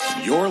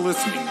You're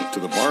listening to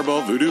the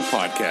Barbell Voodoo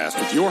Podcast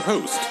with your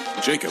host,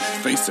 Jacob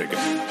Faisigan.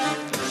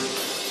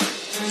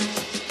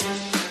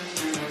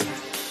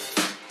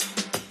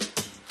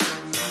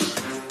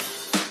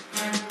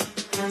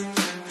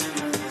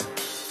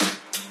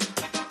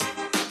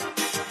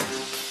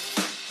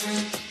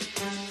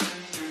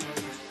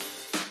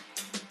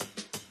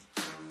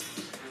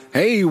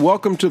 Hey,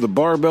 welcome to the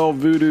Barbell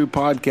Voodoo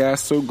Podcast.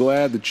 So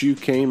glad that you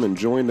came and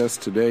joined us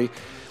today.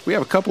 We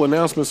have a couple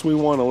announcements we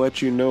want to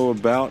let you know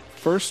about.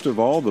 First of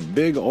all, the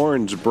Big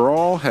Orange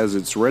Brawl has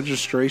its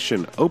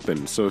registration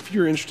open. So if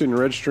you're interested in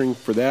registering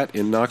for that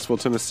in Knoxville,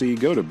 Tennessee,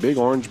 go to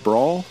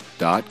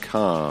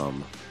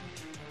bigorangebrawl.com.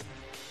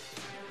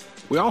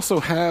 We also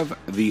have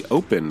the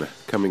Open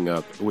coming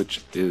up,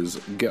 which is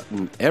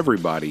getting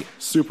everybody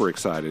super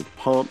excited,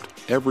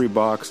 pumped. Every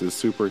box is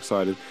super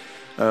excited.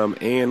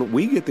 And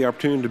we get the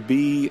opportunity to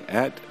be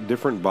at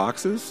different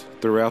boxes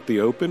throughout the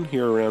Open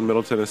here around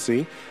Middle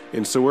Tennessee.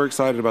 And so we're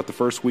excited about the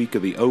first week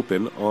of the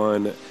Open.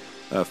 On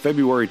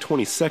February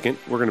 22nd,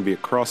 we're going to be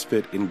at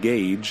CrossFit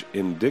Engage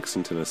in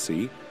Dixon,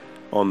 Tennessee.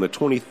 On the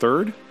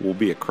 23rd, we'll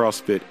be at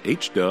CrossFit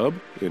H-Dub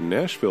in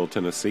Nashville,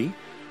 Tennessee.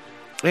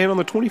 And on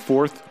the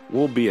 24th,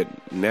 we'll be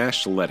at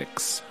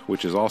Nashletics,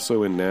 which is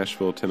also in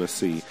Nashville,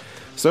 Tennessee.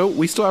 So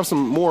we still have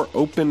some more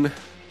open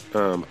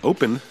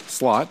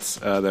slots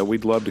that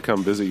we'd love to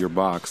come visit your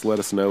box. Let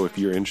us know if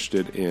you're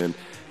interested in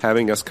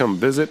having us come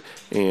visit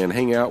and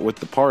hang out with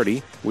the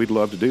party. We'd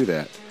love to do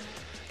that.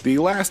 The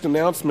last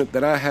announcement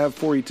that I have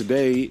for you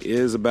today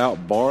is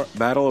about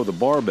Battle of the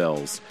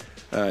Barbells.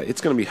 It's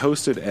going to be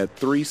hosted at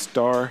 3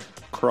 Star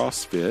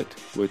CrossFit,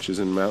 which is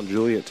in Mount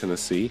Juliet,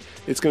 Tennessee.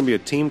 It's going to be a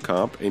team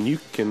comp, and you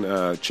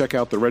can check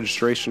out the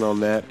registration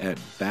on that at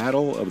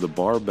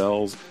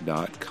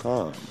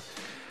battleofthebarbells.com.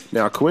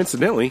 Now,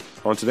 coincidentally,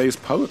 on today's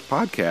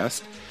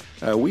podcast,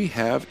 we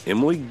have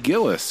Emily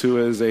Gillis, who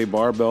is a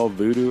Barbell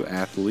Voodoo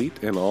athlete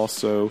and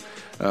also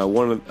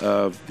one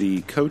of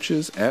the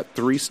coaches at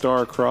 3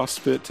 Star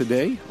CrossFit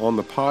today on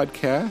the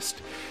podcast.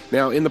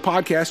 Now, in the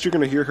podcast, you're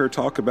going to hear her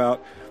talk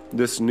about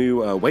this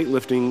new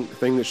weightlifting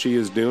thing that she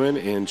is doing,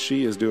 and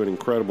she is doing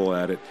incredible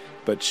at it.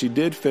 But she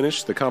did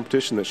finish the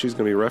competition that she's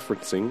going to be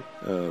referencing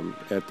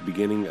at the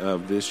beginning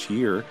of this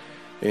year.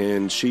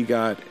 And she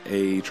got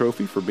a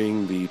trophy for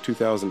being the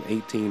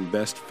 2018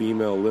 Best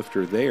Female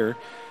Lifter there,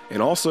 and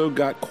also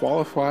got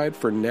qualified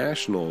for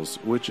Nationals,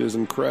 which is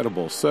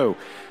incredible. So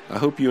I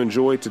hope you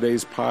enjoyed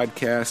today's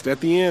podcast.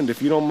 At the end,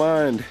 if you don't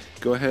mind,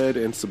 go ahead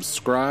and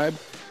subscribe,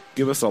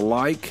 give us a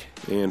like,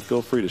 and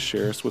feel free to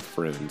share us with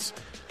friends.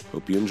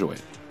 Hope you enjoy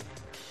it.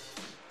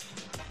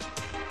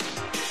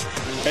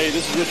 Hey,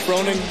 this is Rich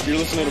Froning. You're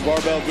listening to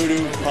Barbell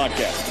Voodoo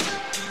Podcast.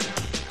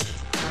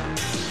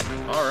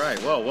 All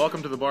right, well,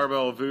 welcome to the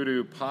Barbell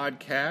Voodoo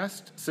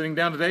Podcast. Sitting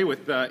down today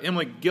with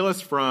Emily Gillis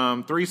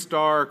from 3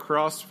 Star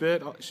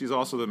CrossFit. She's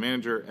also the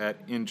manager at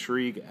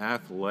Intrigue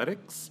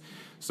Athletics.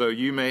 So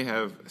you may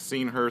have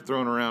seen her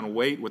throwing around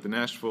weight with the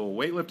Nashville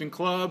Weightlifting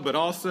Club, but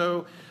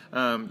also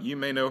you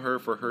may know her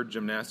for her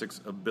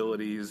gymnastics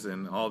abilities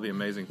and all the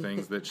amazing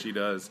things that she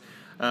does.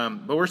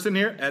 But we're sitting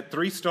here at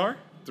 3 Star.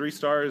 3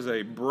 Star is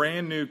a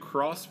brand new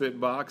CrossFit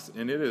box,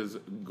 and it is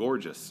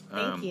gorgeous.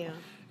 Thank you.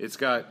 It's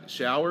got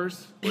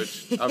showers,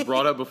 which I've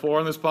brought up before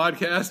on this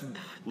podcast.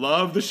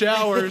 Love the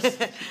showers.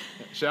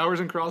 Showers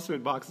and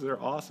CrossFit boxes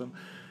are awesome.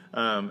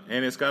 And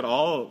it's got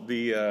all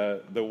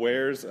the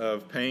wares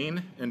of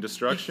pain and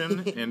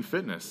destruction and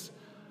fitness.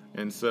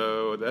 And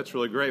so that's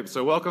really great.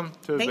 So welcome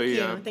to the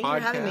podcast. Thank you for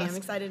having me. I'm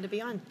excited to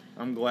be on.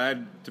 I'm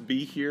glad to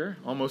be here,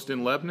 almost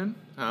in Lebanon.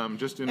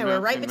 We're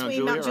right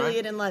between Mount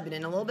Juliet and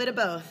Lebanon, a little bit of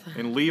both.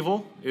 In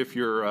Leeville, if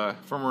you're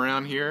from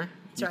around here.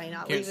 That's right,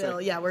 not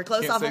Leeville. Yeah, we're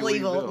close off of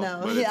Leeville.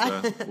 No, but yeah.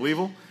 It's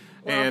Leeville.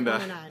 And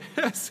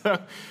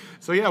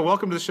so yeah,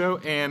 welcome to the show.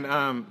 And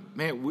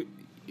man,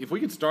 if we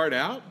could start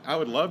out, I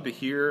would love to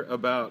hear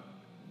about,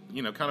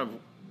 kind of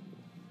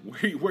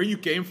where you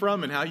came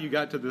from and how you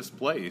got to this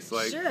place.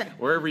 Like, sure.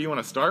 Wherever you want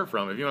to start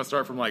from. If you want to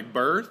start from like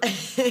birth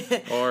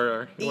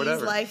or whatever.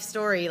 Ease life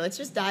story. Let's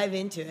just dive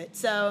into it.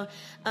 So,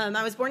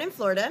 I was born in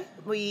Florida.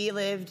 We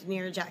lived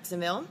near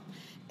Jacksonville.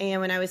 And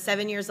when I was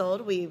 7 years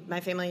old, my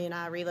family and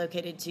I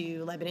relocated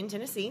to Lebanon,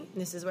 Tennessee.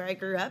 This is where I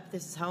grew up.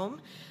 This is home.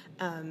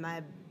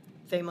 My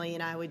family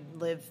and I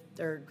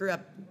grew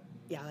up,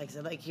 like I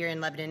said, here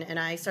in Lebanon. And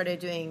I started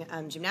doing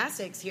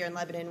gymnastics here in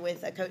Lebanon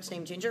with a coach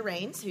named Ginger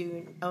Rains,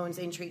 who owns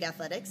Intrigue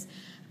Athletics,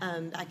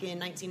 back in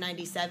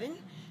 1997.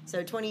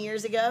 So 20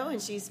 years ago, and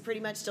she's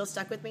pretty much still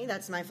stuck with me.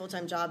 That's my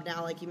full-time job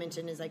now, like you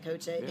mentioned, as I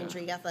coach at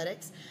Intrigue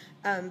Athletics.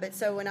 But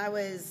so when I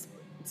was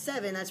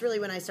 7, that's really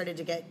when I started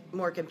to get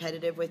more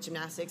competitive with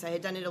gymnastics. I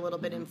had done it a little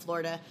bit in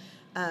Florida,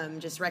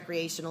 just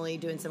recreationally,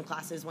 doing some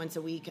classes once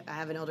a week. I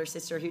have an older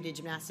sister who did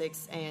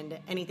gymnastics, and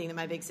anything that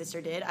my big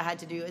sister did, I had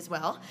to do as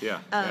well.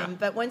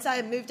 But once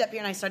I moved up here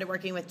and I started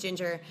working with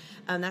Ginger,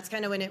 that's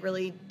kind of when it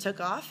really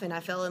took off, and I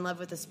fell in love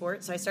with the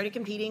sport. So I started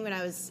competing when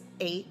I was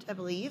 8, I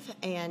believe,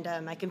 and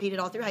I competed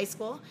all through high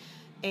school.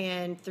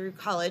 And through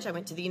college, I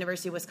went to the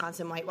University of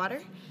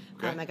Wisconsin-Whitewater.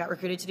 I got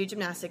recruited to do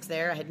gymnastics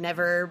there. I had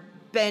never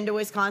been to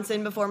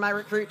Wisconsin before my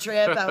recruit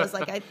trip. I was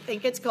like, I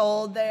think it's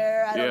cold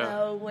there. I don't Yeah.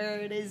 know where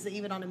it is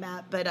even on a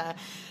map. But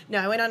no,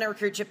 I went on a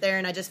recruit trip there,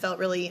 and I just felt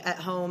really at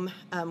home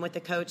with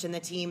the coach and the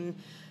team.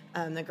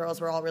 The girls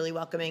were all really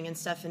welcoming and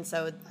stuff, and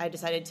so I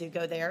decided to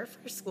go there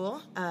for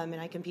school, and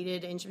I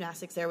competed in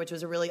gymnastics there, which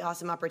was a really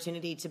awesome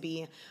opportunity to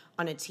be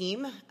on a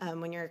team.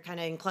 When you're kind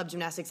of in club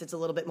gymnastics, it's a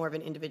little bit more of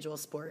an individual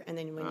sport, and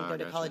then when you go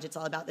to college, it's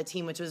all about the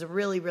team, which was a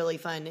really, really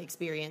fun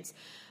experience.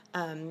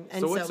 And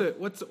so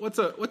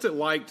what's it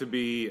like to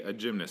be a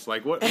gymnast?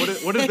 Like what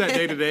is that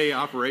day-to-day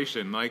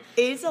operation like?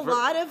 It's a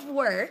lot of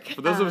work.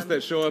 For those of us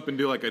that show up and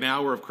do like an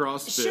hour of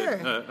CrossFit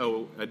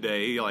Sure. a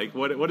day, like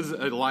what does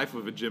a life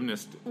of a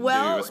gymnast do?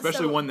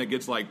 Especially so- one that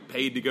gets like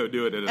paid to go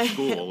do it at a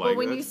school. Like well,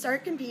 when you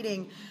start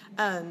competing,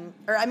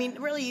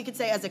 really you could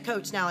say as a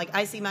coach now, like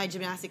I see my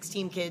gymnastics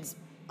team kids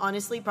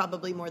honestly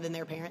probably more than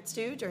their parents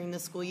do during the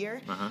school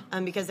year,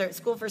 because they're at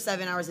school for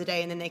 7 hours a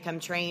day and then they come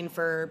train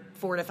for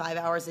 4 to 5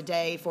 hours a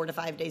day, 4 to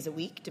 5 days a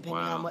week,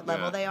 depending on what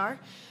level they are.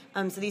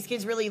 So these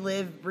kids really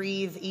live,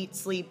 breathe, eat,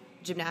 sleep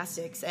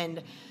gymnastics.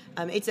 And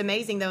it's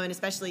amazing though, and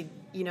especially,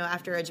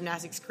 after a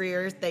gymnastics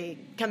career, they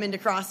come into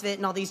CrossFit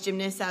and all these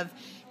gymnasts have,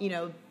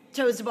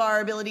 toes to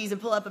bar abilities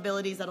and pull-up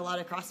abilities that a lot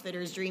of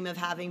CrossFitters dream of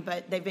having,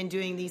 but they've been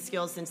doing these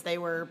skills since they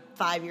were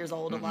 5 years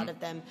old, a lot of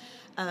them.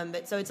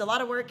 But so it's a lot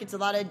of work, it's a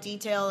lot of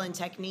detail and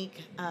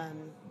technique,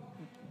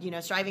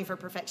 striving for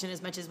perfection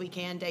as much as we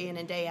can day in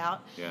and day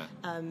out. Yeah.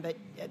 But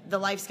the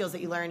life skills that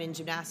you learn in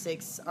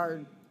gymnastics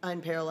are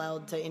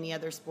unparalleled to any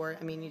other sport.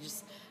 I mean, you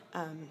just...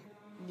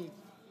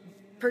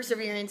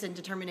 perseverance and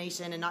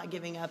determination and not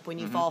giving up when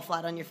you fall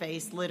flat on your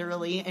face,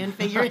 literally and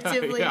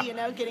figuratively,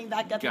 getting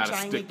back up and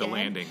trying stick again. the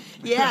landing.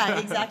 Yeah,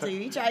 exactly.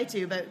 We try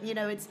to, but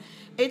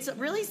it's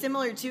really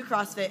similar to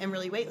CrossFit and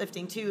really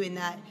weightlifting too, in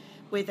that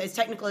with as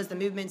technical as the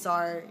movements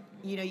are,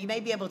 you may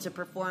be able to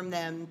perform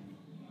them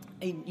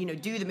and,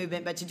 do the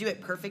movement, but to do it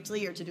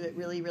perfectly or to do it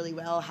really, really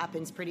well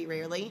happens pretty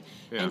rarely.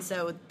 Yeah. And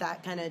so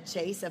that kind of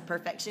chase of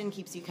perfection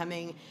keeps you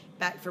coming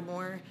back for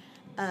more.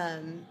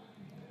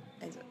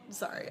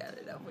 Sorry, I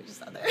don't know what you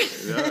saw there.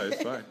 Yeah,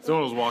 it's fine.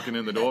 Someone was walking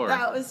in the door.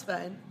 That was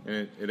fun.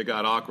 And it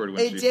got awkward when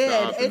It she did.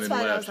 stopped and It's then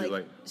fine. left. I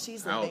was She's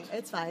she's out. leaving.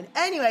 It's fine.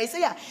 Anyway, so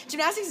yeah,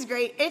 gymnastics is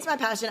great. It's my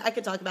passion. I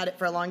could talk about it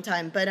for a long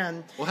time, but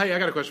Well, hey, I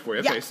got a question for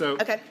you. Yeah, Okay, so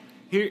okay.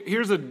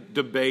 here's a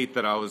debate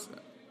that I was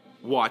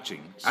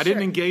watching. I didn't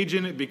Sure. engage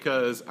in it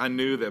because I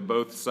knew that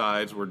both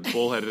sides were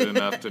bullheaded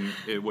enough to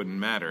it wouldn't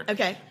matter.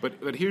 Okay.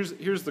 But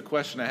here's the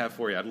question I have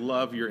for you. I'd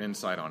love your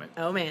insight on it.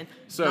 Oh man,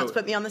 So not to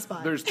put me on the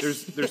spot. There's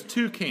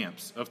two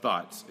camps of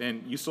thoughts,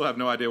 and you still have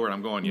no idea where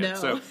I'm going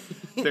yet. No.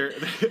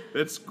 So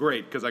that's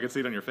great because I can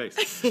see it on your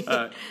face.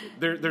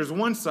 There's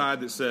one side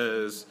that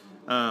says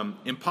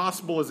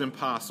impossible is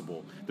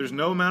impossible. There's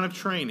no amount of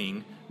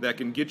training that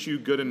can get you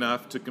good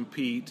enough to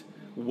compete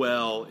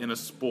well in a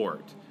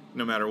sport,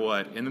 no matter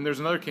what. And then there's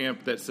another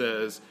camp that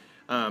says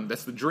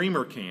that's the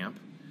dreamer camp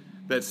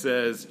that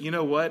says, you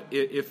know what,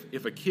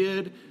 if a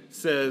kid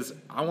says,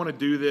 I want to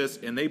do this,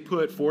 and they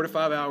put 4 to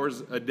 5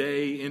 hours a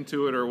day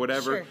into it or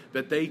whatever, Sure.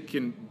 that they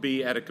can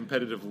be at a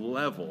competitive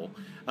level.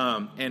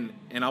 And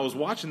I was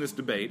watching this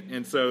debate,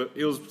 and so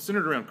it was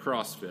centered around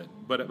CrossFit,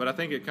 but I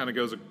think it kind of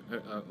goes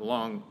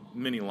along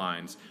many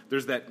lines.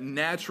 There's that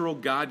natural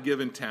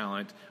God-given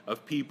talent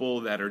of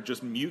people that are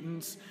just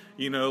mutants,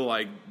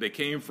 like they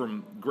came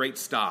from great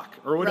stock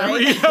or whatever.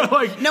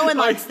 Right. No one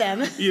likes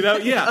them.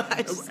 Yeah.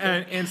 I just-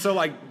 and so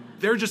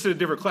they're just in a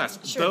different class.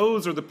 Sure.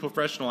 Those are the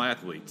professional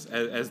athletes,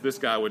 as this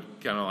guy would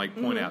kind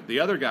of point out. The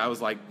other guy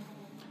was like,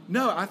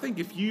 no, I think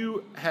if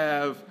you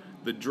have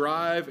the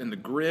drive and the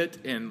grit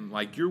and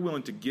you're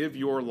willing to give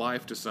your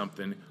life to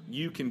something,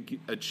 you can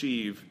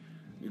achieve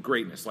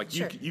greatness.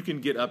 Sure. You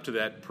can get up to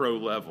that pro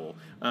level.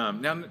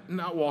 Now,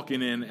 not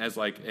walking in as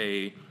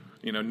a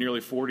nearly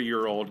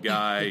 40-year-old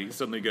guy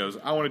suddenly goes,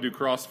 I want to do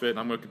CrossFit and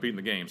I'm going to compete in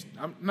the games.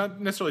 I'm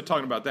not necessarily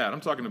talking about that. I'm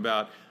talking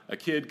about a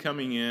kid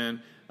coming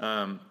in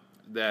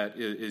that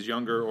is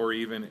younger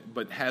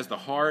but has the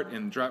heart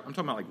and drive. I'm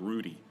talking about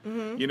Rudy,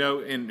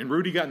 and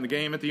Rudy got in the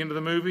game at the end of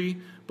the movie,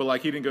 but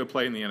he didn't go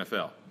play in the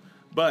NFL.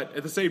 But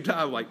at the same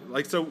time,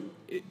 so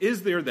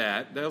is there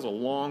that? That was a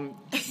long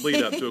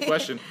lead up to a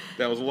question.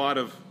 That was a lot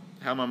of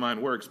how my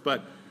mind works.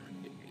 But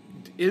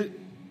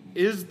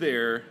is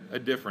there a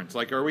difference?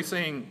 Are we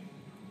saying,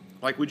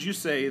 would you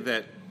say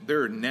that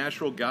there are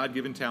natural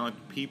God-given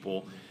talented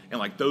people,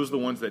 and those are the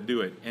ones that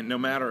do it, and no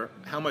matter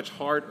how much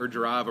heart or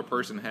drive a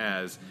person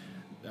has,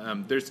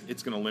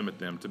 it's going to limit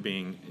them to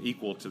being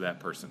equal to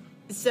that person?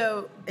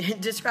 So,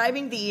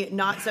 describing the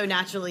not so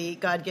naturally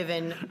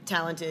God-given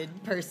talented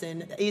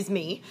person is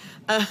me.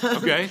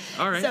 Okay,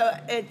 all right. So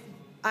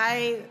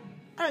I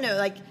don't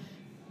know.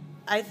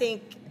 I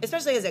think,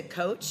 especially as a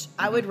coach,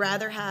 I would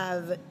rather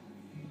have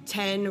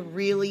 10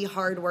 really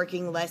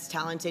hardworking, less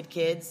talented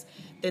kids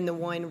than the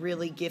one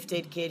really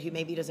gifted kid who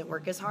maybe doesn't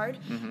work as hard.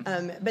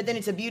 But then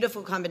it's a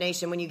beautiful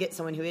combination when you get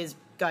someone who is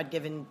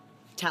God-given,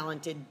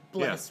 talented,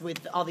 blessed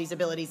with all these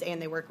abilities,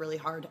 and they work really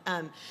hard.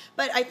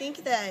 But I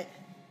think that,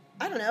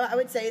 I don't know, I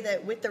would say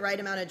that with the right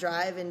amount of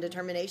drive and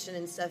determination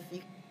and stuff,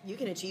 you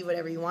can achieve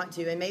whatever you want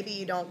to, and maybe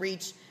you don't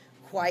reach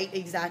quite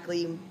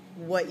exactly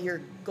what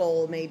your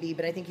goal may be,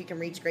 but I think you can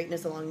reach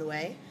greatness along the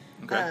way.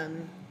 Okay.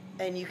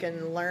 And you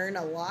can learn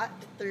a lot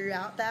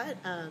throughout that.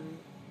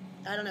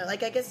 I don't know.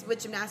 Like, I guess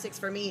with gymnastics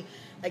for me,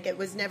 like, I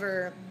was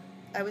never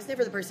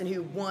the person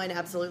who won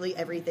absolutely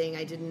everything.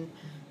 I didn't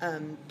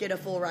get a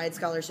full ride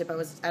scholarship. I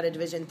was at a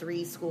Division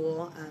III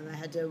school. I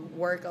had to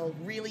work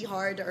really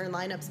hard to earn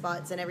lineup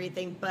spots and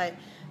everything, but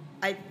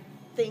I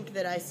think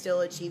that I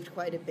still achieved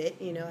quite a bit.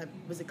 You know, I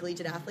was a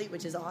collegiate athlete,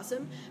 which is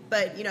awesome,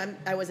 but, you know,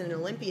 I wasn't an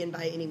Olympian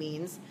by any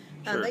means.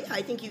 Sure.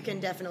 I think you can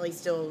definitely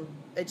still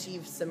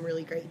achieve some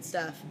really great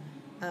stuff.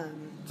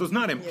 So it's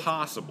not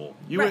impossible.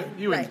 You wouldn't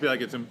be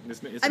like it's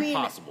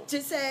impossible.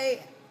 To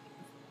say,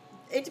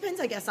 it depends,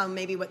 I guess, on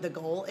maybe what the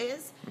goal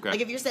is. Okay.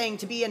 Like, if you're saying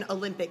to be an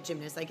Olympic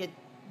gymnast, like,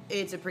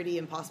 it's a pretty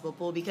impossible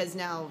pool, because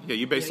now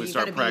you basically you've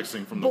start gotta be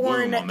practicing from the womb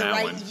born on at the that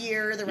right one.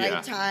 year, the Yeah.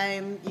 right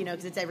time, you know,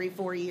 because it's every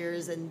 4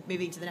 years, and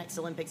moving to the next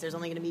Olympics, there's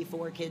only going to be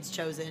 4 kids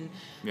chosen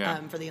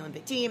for the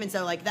Olympic team, and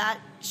so, like, that,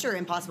 sure,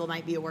 impossible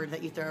might be a word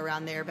that you throw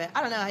around there, but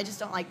I don't know, I just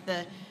don't like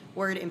the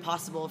word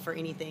impossible for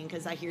anything,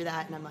 because I hear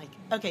that and I'm like,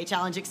 okay,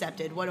 challenge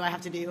accepted, what do I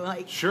have to do?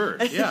 Like, Sure,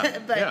 yeah,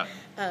 but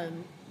yeah.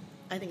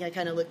 I think I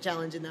kind of look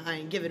challenge in the eye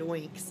and give it a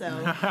wink. So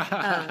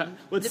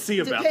Let's see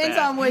about depends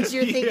that. on what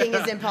you're thinking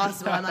is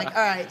impossible. I'm like,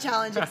 all right,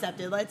 challenge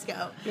accepted. Let's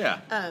go. Yeah.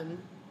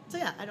 So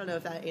yeah, I don't know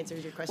if that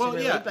answers your question. Well,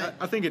 really, yeah, but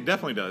I think it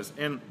definitely does.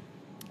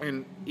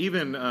 And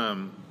even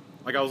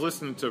like I was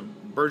listening to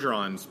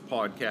Bergeron's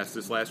podcast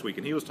this last week,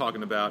 and he was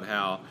talking about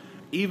how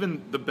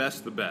even the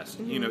best,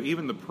 you know,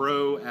 even the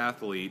pro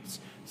athletes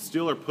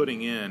still are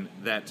putting in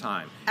that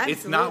time.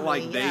 It's not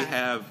like Absolutely, they yeah.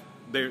 have.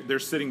 They're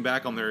sitting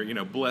back on their, you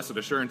know, blessed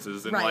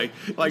assurances and like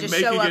just making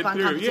show up it on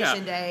through.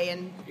 competition day,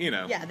 and You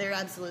know. yeah, they're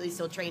absolutely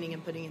still training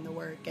and putting in the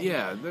work. And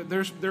Yeah,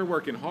 they're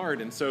working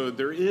hard, and so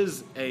there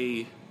is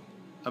a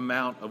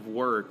amount of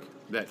work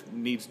that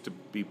needs to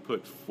be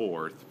put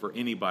forth for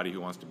anybody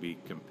who wants to be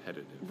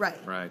competitive. Right.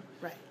 Right.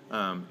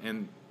 Right.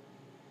 And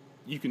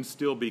you can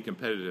still be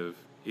competitive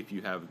if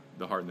you have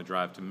the heart and the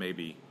drive to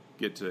maybe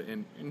get to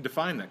and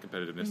define that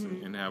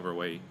competitiveness in however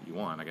way you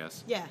want, I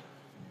guess. Yeah.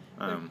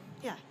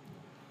 Yeah.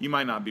 You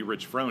might not be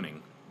Rich Froning.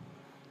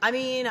 I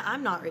mean,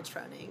 I'm not Rich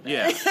Froning. But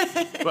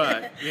Yeah.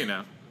 But, you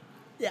know,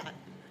 yeah.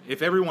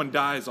 if everyone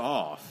dies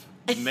off,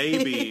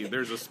 maybe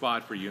there's a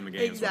spot for you in the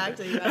games.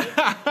 Exactly, right?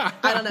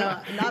 I don't know.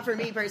 Not for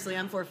me personally.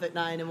 I'm 4'9",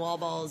 and wall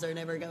balls are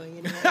never going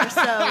anywhere.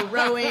 So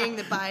rowing,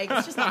 the bike,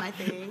 it's just not my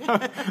thing.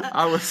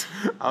 I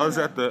was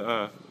at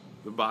the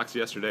box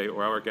yesterday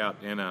where I work out,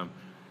 and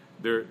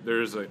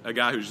there's a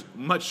guy who's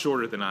much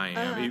shorter than I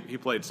am. He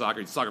played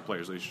soccer. He's a soccer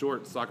player, so he's a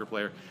short soccer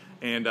player.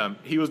 And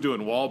he was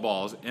doing wall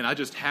balls, and I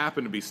just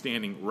happened to be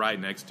standing right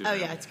next to him. Oh,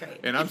 yeah, it's great.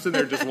 And I'm sitting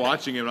there just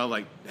watching him, and I'm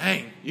like,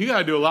 dang, you got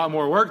to do a lot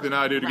more work than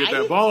I do to get that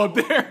Right? ball up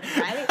there.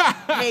 Right?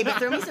 Hey, but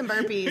throw me some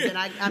burpees, and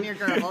I'm your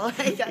girl.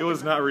 It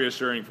was not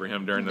reassuring for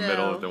him during the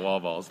middle No. of the wall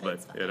balls,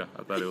 but you know,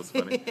 I thought it was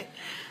funny.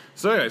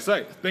 So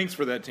anyway, thanks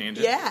for that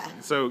tangent. Yeah.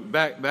 So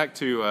back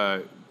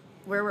to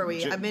Where were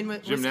we? I'm in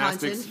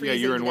gymnastics. Wisconsin. Yeah,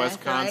 you're in freezing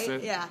to death, Wisconsin.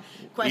 Right? Yeah.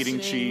 Eating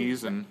Questioning-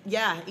 cheese and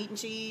eating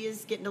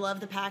cheese, getting to love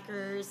the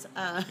Packers.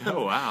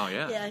 oh wow,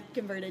 yeah. Yeah,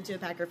 converted to a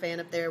Packer fan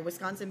up there.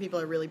 Wisconsin people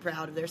are really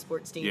proud of their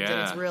sports teams, and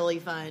Yeah. it's really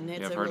fun.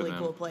 It's I've a heard of really them.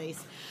 cool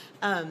place.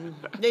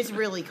 It's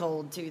really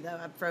cold, too, though.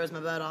 I froze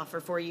my butt off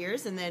for 4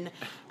 years, and then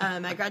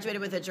I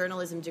graduated with a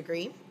journalism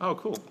degree, Oh,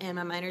 cool. and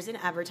my minor's in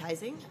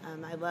advertising.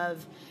 I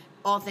love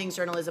all things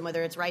journalism,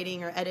 whether it's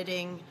writing or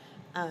editing,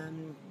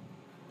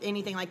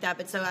 anything like that.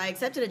 But so I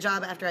accepted a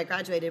job after I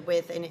graduated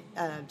with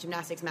a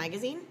gymnastics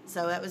magazine.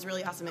 So that was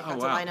really awesome. It got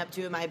to wow. line up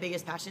two of my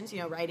biggest passions, you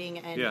know, writing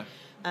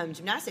and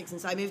gymnastics.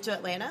 And so I moved to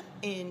Atlanta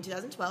in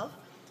 2012.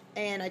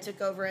 And I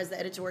took over as the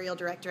editorial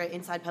director at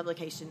Inside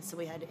Publications. So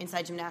we had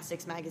Inside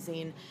Gymnastics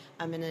magazine,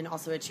 and then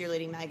also a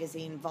cheerleading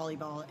magazine,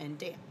 volleyball, and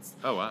dance.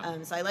 Oh,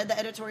 wow. So I led the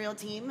editorial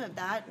team of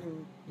that,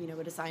 and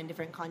would assign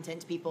different content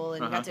to people,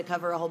 and got to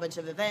cover a whole bunch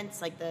of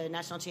events like the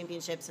national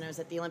championships. And I was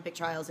at the Olympic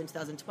trials in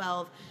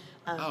 2012.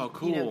 Oh,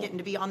 cool. Getting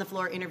to be on the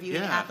floor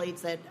interviewing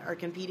athletes that are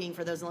competing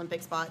for those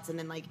Olympic spots, and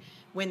then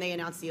when they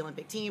announce the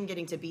Olympic team,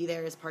 getting to be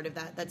there as part of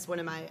that. That's one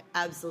of my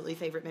absolutely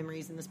favorite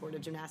memories in the sport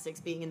of gymnastics,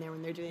 being in there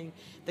when they're doing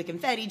the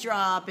confetti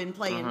drop and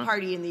playing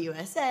Party in the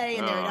USA,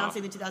 and they're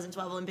announcing the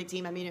 2012 Olympic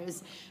team. I mean, it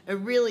was a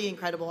really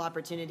incredible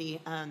opportunity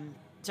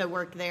to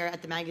work there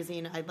at the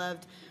magazine. I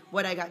loved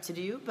what I got to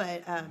do,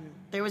 but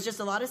there was just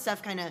a lot of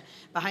stuff kind of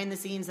behind the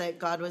scenes that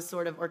God was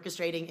sort of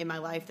orchestrating in my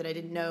life that I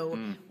didn't know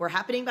were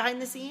happening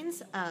behind the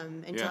scenes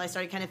until I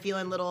started kind of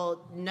feeling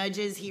little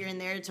nudges here and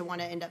there to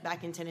want to end up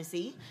back in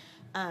Tennessee.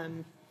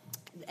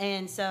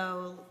 And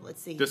so,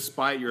 let's see.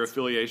 Despite your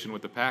affiliation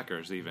with the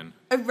Packers, even.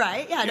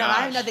 Right? Yeah, no, I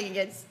have Gosh. nothing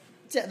against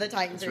the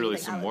Titans. It's or really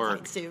anything. some I love work.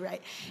 Titans too,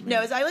 right?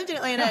 No, so I lived in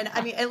Atlanta, and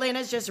I mean,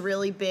 Atlanta's just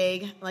really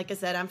big. Like I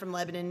said, I'm from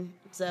Lebanon,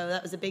 so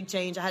that was a big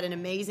change. I had an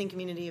amazing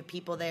community of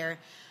people there,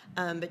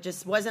 but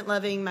just wasn't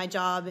loving my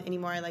job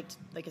anymore. I liked,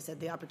 like I said,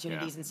 the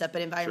opportunities and stuff,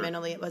 but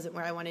environmentally, it wasn't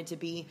where I wanted to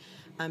be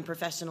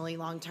professionally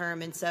long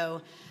term, and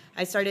so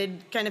I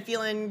started kind of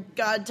feeling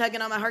God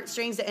tugging on my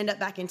heartstrings to end up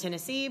back in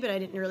Tennessee, but I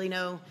didn't really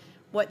know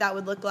what that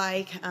would look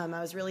like. I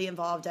was really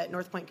involved at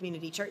North Point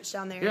Community Church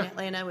down there in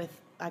Atlanta with,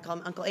 I call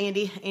him Uncle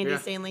Andy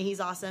Stanley. He's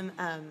awesome.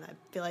 I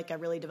feel like I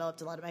really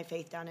developed a lot of my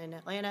faith down in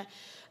Atlanta.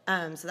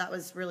 So that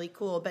was really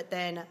cool. But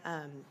then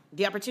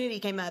the opportunity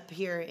came up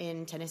here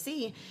in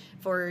Tennessee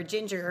for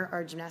Ginger,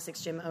 our gymnastics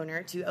gym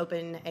owner, to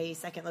open a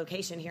second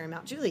location here in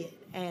Mount Juliet.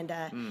 And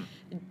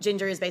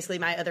Ginger is basically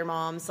my other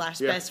mom /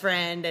 best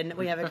friend, and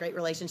we have a great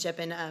relationship.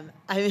 And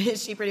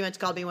she pretty much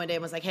called me one day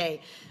and was like,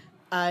 hey,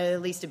 I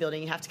leased a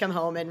building. You have to come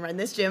home and run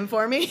this gym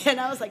for me. And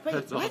I was like, wait,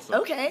 That's what?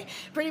 awesome. Okay,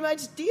 pretty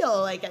much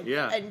deal. Like,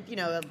 and you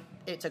know,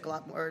 it took a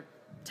lot more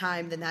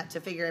time than that to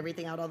figure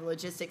everything out, all the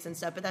logistics and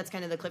stuff. But that's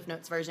kind of the Cliff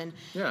Notes version.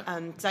 Yeah.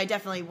 So I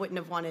definitely wouldn't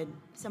have wanted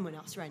someone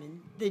else running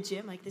the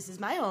gym. Like, this is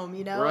my home,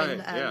 you know. Right,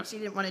 And she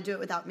didn't want to do it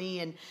without me.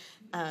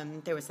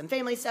 And there was some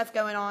family stuff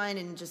going on,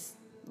 and just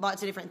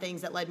lots of different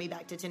things that led me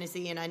back to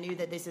Tennessee. And I knew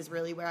that this is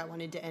really where I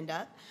wanted to end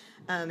up.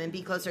 And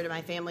be closer to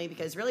my family,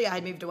 because really I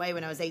had moved away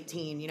when I was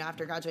 18. You know,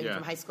 after graduating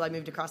from high school, I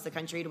moved across the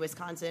country to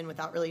Wisconsin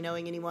without really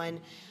knowing anyone,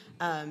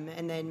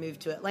 and then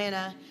moved to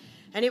Atlanta.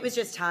 And it was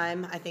just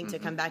time, I think, to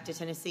come back to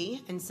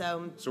Tennessee. And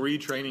so were you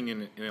training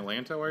in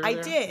Atlanta while you were I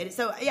there? did.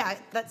 So yeah,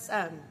 that's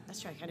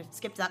true. I kind of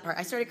skipped that part.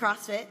 I started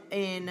CrossFit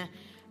in.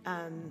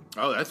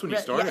 That's when you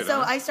started. Yeah, so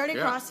huh? I started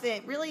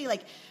CrossFit really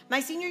like my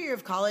senior year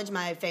of college.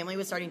 My family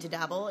was starting to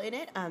dabble in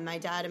it. My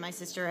dad and my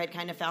sister had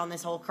kind of found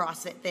this whole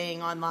CrossFit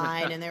thing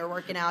online, and they were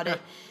working out at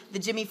the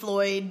Jimmy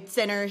Floyd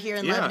Center here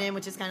in Lebanon,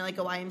 which is kind of like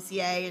a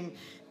YMCA, and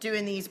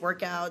doing these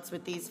workouts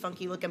with these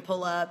funky looking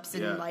pull-ups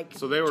and like.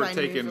 So they were trying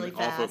to move taken really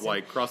off of fast.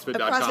 like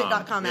CrossFit.com.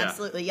 CrossFit.com,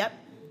 absolutely. Yep.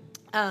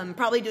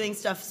 Probably doing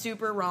stuff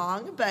super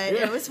wrong, but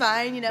it was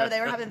fine. You know, they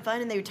were having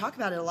fun, and they would talk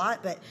about it a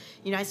lot. But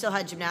you know, I still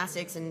had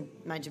gymnastics and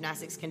my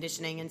gymnastics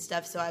conditioning and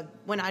stuff. So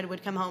when I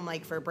would come home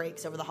like for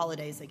breaks over the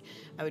holidays, like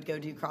I would go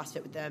do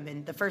CrossFit with them.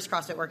 And the first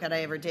CrossFit workout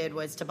I ever did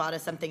was Tabata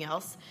something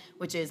else,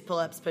 which is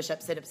pull-ups,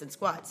 push-ups, sit-ups, and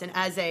squats. And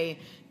as a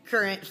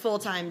current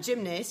full-time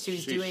gymnast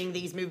who's doing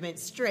these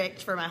movements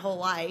strict for my whole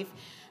life,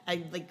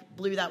 I like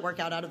blew that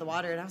workout out of the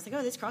water, and I was like,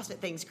 oh, this CrossFit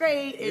thing's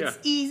great. It's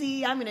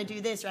easy. I'm going to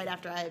do this right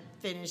after I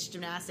finished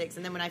gymnastics.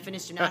 And then when I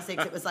finished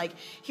gymnastics, it was like,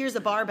 here's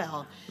a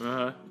barbell.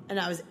 And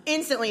I was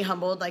instantly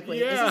humbled, like, wait,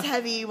 this is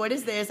heavy. What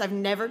is this? I've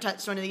never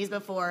touched one of these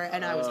before.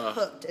 And I was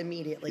hooked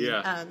immediately.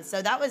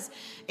 So that was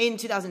in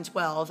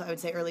 2012. I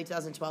would say early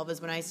 2012 is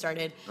when I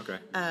started. Okay.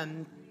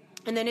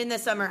 And then in the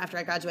summer after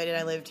I graduated,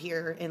 I lived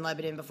here in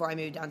Lebanon before I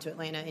moved down to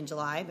Atlanta in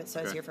July. But so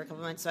I was here for a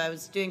couple months. So I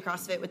was doing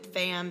CrossFit with the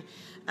fam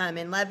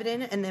in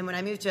Lebanon. And then when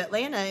I moved to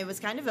Atlanta, it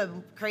was kind of a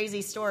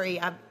crazy story.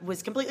 I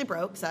was completely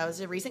broke. So I was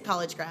a recent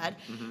college grad.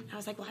 I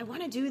was like, well, I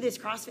want to do this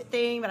CrossFit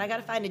thing, but I got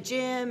to find a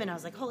gym. And I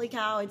was like, holy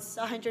cow, it's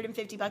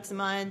 $150 a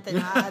month. And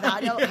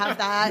I don't have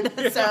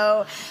that.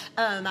 So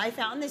I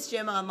found this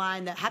gym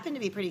online that happened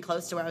to be pretty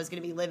close to where I was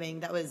going to be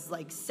living. That was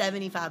like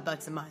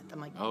 $75 a month.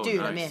 I'm like, dude,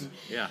 nice. I'm in.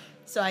 Yeah.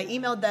 So I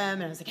emailed them,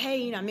 and I was like,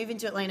 hey, you know, I'm moving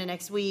to Atlanta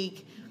next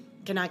week.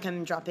 Can I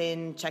come drop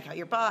in, check out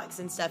your box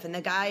and stuff? And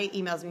the guy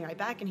emails me right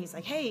back, and he's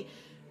like, hey,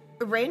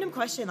 a random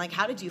question, like,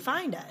 how did you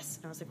find us?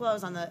 And I was like, well, I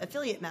was on the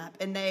affiliate map,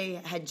 and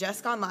they had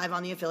just gone live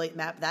on the affiliate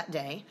map that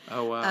day.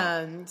 Oh,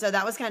 wow. So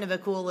that was kind of a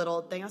cool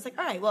little thing. I was like,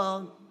 all right,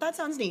 well, that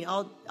sounds neat.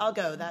 I'll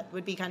go. That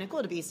would be kind of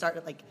cool to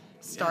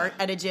start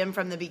at a gym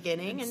from the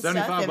beginning and stuff.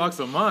 $75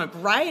 a month.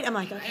 Right? I'm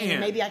like, okay,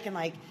 Man. maybe I can,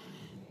 like,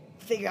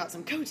 figure out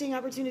some coaching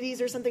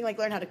opportunities or something, like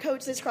learn how to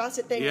coach this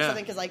CrossFit thing or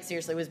something, because like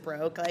seriously was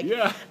broke. Like,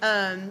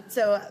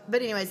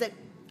 but anyways, it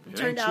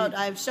turned out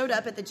I showed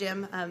up at the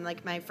gym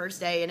like my first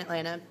day in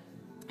Atlanta.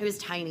 It was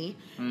tiny.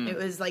 It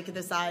was like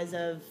the size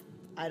of,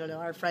 I don't know,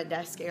 our front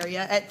desk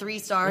area at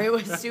 3-star. It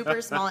was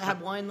super small. It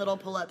had one little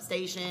pull-up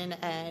station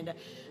and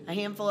a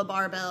handful of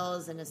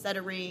barbells and a set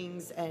of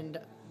rings, and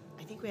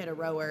I think we had a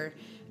rower,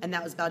 and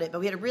that was about it. But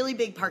we had a really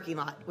big parking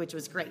lot, which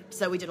was great.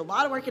 So we did a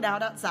lot of working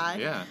out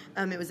outside. Yeah.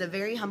 It was a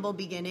very humble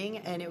beginning,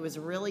 and it was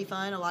really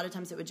fun. A lot of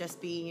times it would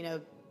just be, you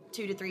know,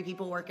 2 to 3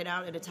 people working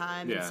out at a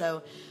time. Yeah. And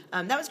so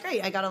that was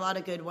great. I got a lot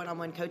of good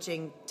one-on-one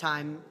coaching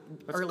time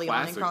early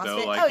classic, on in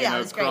CrossFit. Though. Like, it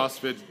was great.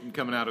 CrossFit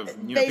coming out of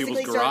Basically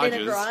people's started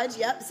garages. in a garage.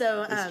 Yep.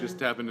 So This just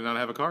happened to not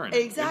have a car in it.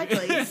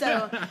 exactly.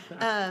 So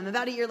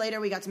about a year later,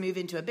 we got to move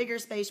into a bigger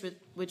space,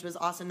 which was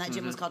awesome. That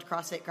gym was called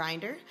CrossFit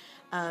Grinder.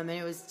 And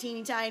it was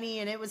teeny tiny,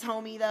 and it was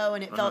homey though,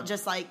 and it felt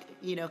just like,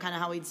 you know, kind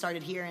of how we'd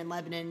started here in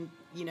Lebanon,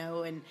 you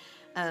know, and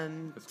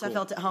so I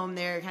felt at home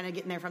there, kind of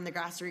getting there from the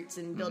grassroots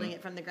and building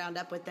it from the ground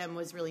up with them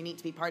was really neat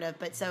to be part of.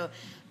 But so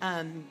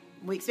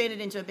we expanded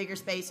into a bigger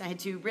space. I had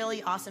 2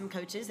 really awesome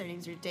coaches. Their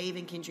names are Dave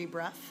and Kendry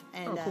Bruff,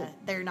 and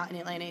they're not in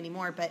Atlanta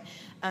anymore. But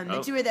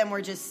the 2 of them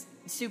were just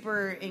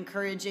super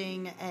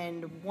encouraging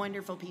and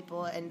wonderful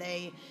people, and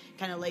they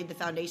kind of laid the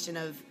foundation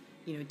of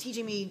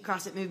teaching me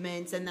CrossFit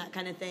movements and that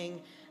kind of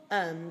thing.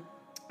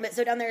 But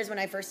so down there is when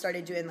I first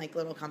started doing like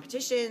little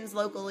competitions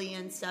locally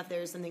and stuff.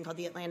 There's something called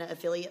the Atlanta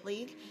Affiliate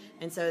League.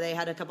 And so they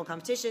had a couple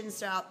competitions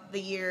throughout the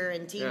year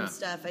and team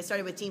stuff. I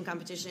started with team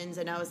competitions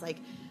and I was like,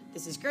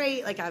 this is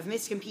great. Like I've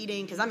missed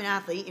competing because I'm an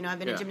athlete. I've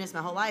been a gymnast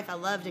my whole life. I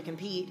love to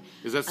compete.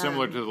 Is that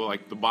similar to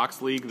like the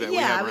box league that we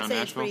have around I would say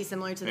Nashville? It's pretty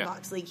similar to the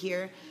box league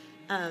here.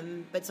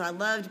 But so I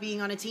loved being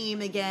on a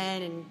team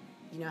again and,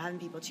 having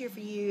people cheer for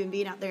you and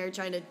being out there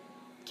trying to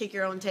kick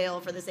your own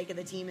tail for the sake of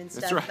the team and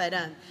stuff. That's right.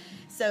 But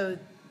so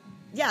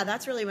yeah,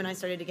 that's really when I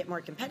started to get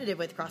more competitive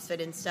with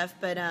CrossFit and stuff.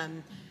 But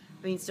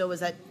still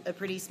was at a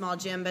pretty small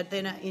gym. But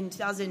then in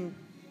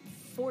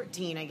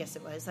 2014, I guess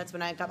it was, that's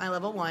when I got my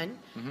level 1.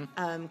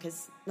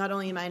 Because not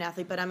only am I an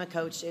athlete, but I'm a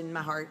coach in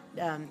my heart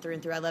through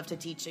and through. I love to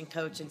teach and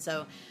coach. And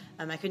so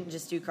I couldn't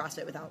just do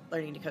CrossFit without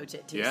learning to coach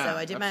it too. Yeah, so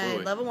I did my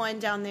level 1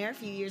 down there a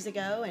few years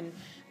ago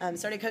and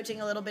started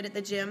coaching a little bit at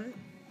the gym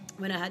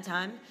when I had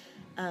time.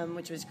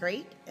 Which was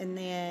great. And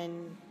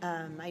then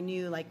I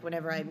knew, like,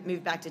 whenever I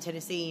moved back to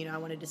Tennessee, I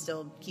wanted to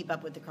still keep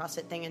up with the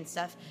CrossFit thing and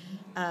stuff.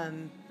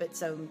 But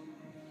so,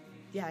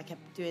 yeah, I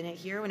kept doing it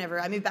here whenever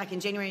I moved back in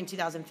January in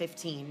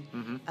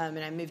 2015. And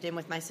I moved in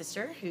with my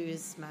sister,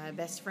 who's my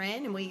best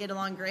friend, and we get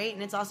along great.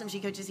 And it's awesome. She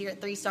coaches here at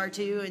 3-Star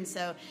too. And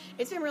so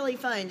it's been really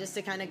fun just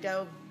to kind of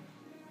go,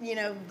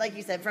 like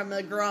you said, from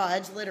the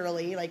garage,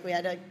 literally. Like, we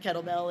had a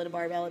kettlebell and a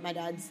barbell at my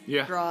dad's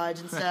garage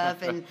and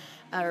stuff, and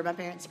or my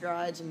parents'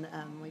 garage, and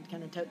we'd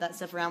kind of tote that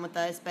stuff around with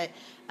us. But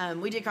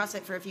we did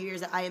CrossFit for a few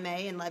years at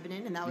IMA in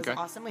Lebanon, and that was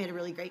awesome. We had a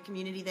really great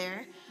community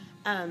there.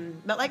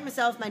 But like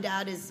myself, my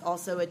dad is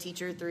also a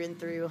teacher through and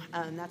through.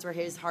 That's where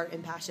his heart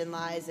and passion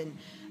lies,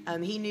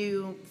 and he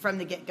knew from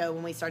the get-go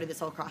when we started this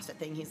whole CrossFit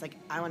thing, he's like,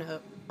 I want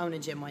to own a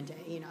gym one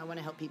day. I want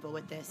to help people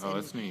with this and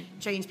that's neat.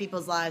 Change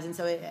people's lives. And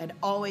so it had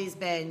always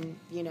been,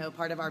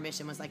 part of our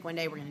mission was like, one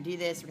day we're going to do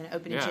this. We're going to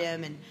open a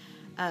gym.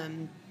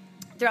 And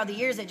throughout the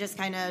years, it just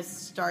kind of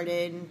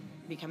started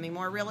becoming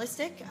more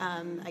realistic.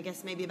 I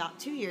guess maybe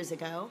about 2 years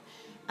ago.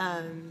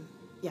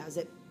 It was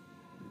at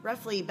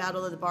roughly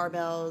Battle of the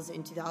Barbells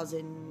in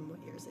 2000,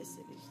 what year is this?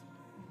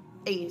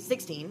 It was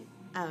 16.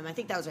 I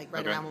think that was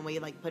right around when we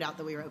put out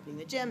that we were opening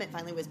the gym. It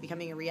finally was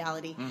becoming a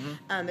reality.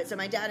 But so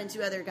my dad and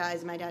 2 other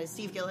guys, my dad is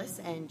Steve Gillis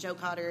and Joe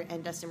Cotter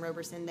and Dustin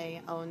Roberson,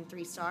 they own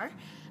 3-Star.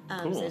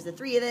 Cool. So there's the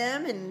 3 of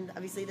them, and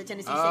obviously the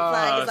Tennessee state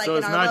flag is so in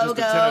it's our not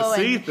logo. Just a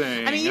Tennessee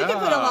thing. I mean, you can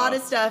put a lot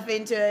of stuff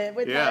into it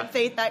with that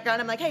faith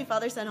background. I'm like, hey,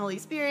 Father, Son, Holy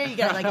Spirit. You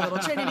got a little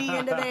Trinity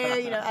into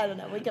there. I don't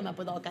know. We come up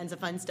with all kinds of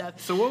fun stuff.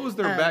 So what was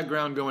their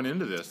background going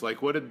into this?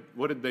 Like, what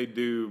did they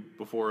do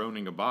before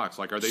owning a box?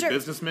 Like, are they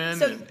businessmen?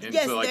 So,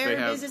 yes, so, they're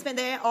businessmen.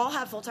 They all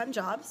have full-time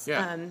jobs.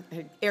 Yeah.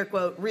 Air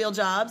quote, real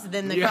jobs.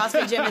 Then the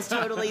CrossFit gym is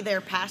totally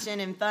their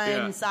passion and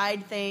fun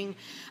side thing.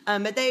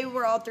 But they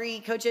were all 3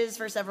 coaches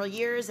for several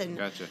years. And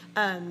gotcha.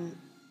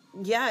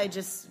 It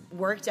just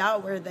worked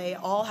out where they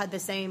all had the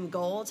same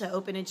goal to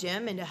open a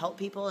gym and to help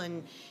people.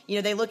 And,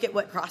 they look at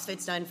what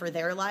CrossFit's done for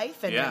their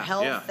life and their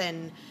health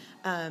and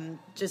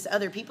just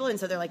other people. And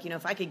so they're like,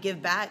 if I could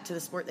give back to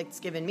the sport that's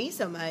given me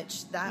so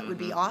much, that would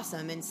be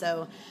awesome. And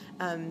so,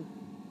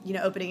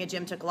 opening a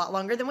gym took a lot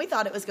longer than we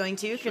thought it was going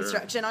to. Sure.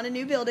 Construction on a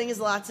new building is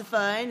lots of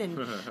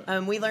fun.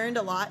 And we learned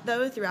a lot,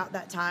 though, throughout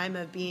that time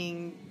of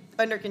being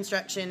under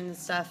construction and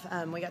stuff.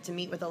 We got to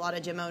meet with a lot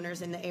of gym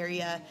owners in the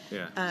area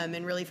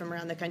and really from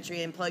around the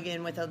country and plug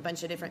in with a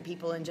bunch of different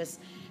people and just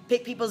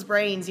pick people's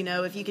brains.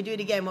 If you could do it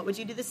again, what would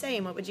you do the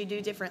same? What would you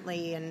do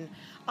differently? And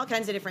all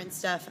kinds of different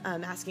stuff,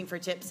 asking for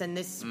tips. And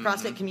this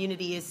CrossFit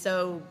community is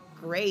so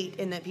great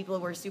in that people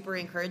were super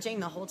encouraging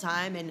the whole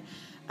time. And,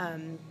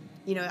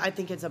 I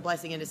think it's a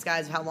blessing in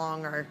disguise of how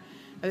long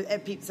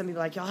some people are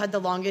like, y'all had the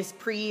longest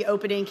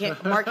pre-opening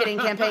marketing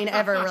campaign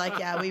ever. We're like,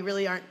 yeah, we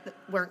really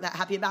weren't that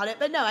happy about it.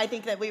 But no, I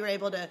think that we were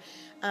able to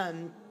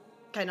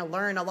kind of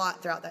learn a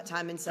lot throughout that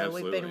time. And so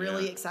we've been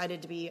really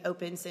excited to be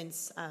open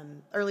since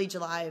early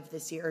July of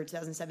this year, or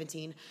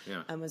 2017,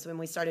 was when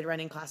we started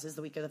running classes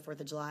the week of the 4th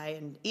of July.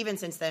 And even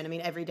since then,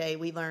 every day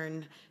we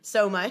learn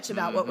so much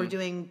about what we're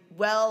doing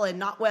well and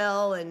not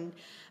well. And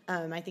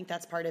I think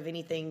that's part of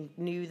anything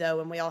new, though,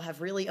 and we all have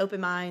really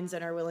open minds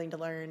and are willing to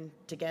learn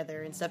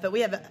together and stuff. But we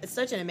have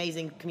such an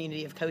amazing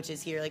community of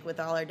coaches here, with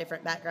all our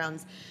different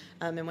backgrounds.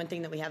 And one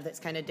thing that we have that's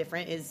kind of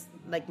different is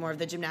more of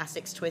the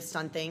gymnastics twist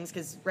on things,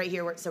 because right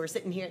here, we're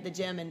sitting here at the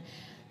gym, and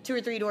 2 or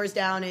 3 doors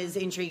down is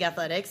Intrigue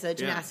Athletics, a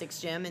gymnastics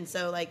gym. And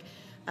so,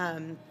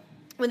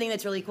 one thing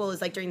that's really cool is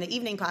during the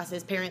evening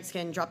classes, parents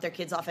can drop their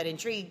kids off at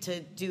Intrigue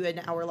to do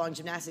an hour-long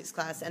gymnastics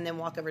class and then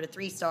walk over to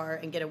 3-Star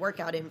and get a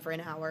workout in for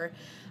an hour.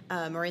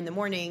 Or in the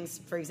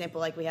mornings, for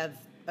example, we have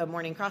a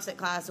morning CrossFit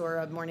class or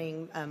a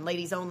morning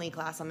ladies-only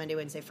class on Monday,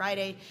 Wednesday,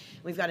 Friday.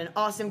 We've got an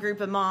awesome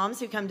group of moms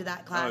who come to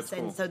that class. Cool.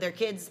 And so their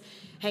kids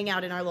hang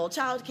out in our little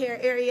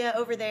childcare area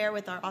over there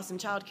with our awesome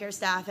childcare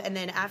staff. And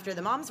then after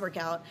the moms work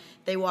out,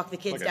 they walk the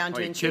kids down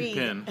to Intrigue.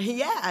 Kid pin.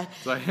 Yeah.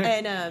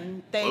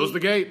 And they close the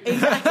gate.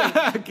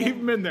 Exactly. Keep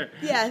them in there.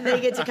 Yeah, they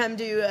get to come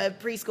do a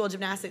preschool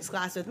gymnastics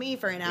class with me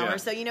for an hour. Yeah.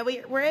 So,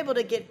 we're able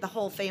to get the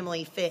whole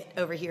family fit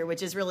over here,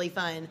 which is really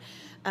fun.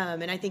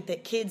 And I think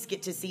that kids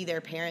get to see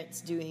their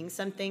parents doing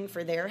something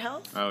for their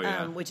health,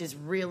 which is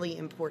really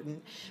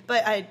important.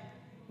 But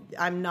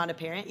I'm not a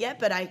parent yet,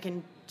 but I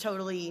can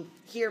totally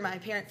hear my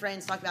parent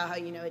friends talk about how,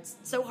 it's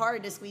so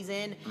hard to squeeze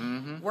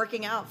in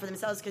working out for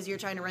themselves because you're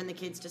trying to run the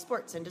kids to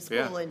sports and to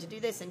school and to do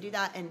this and do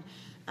that. And,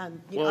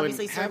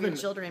 obviously serve your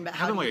children, but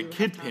how do you a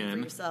kid have time pen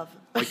for yourself?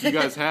 like you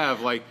guys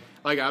have, like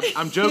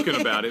I'm joking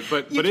about it,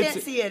 but you it's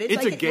can't see it.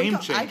 It's like a game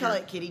changer. I call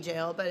it kitty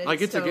jail, but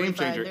it's totally a game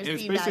changer. Fun. There's and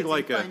it's bean bags basically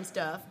like and a fun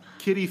stuff.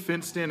 kitty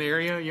fenced in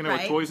area,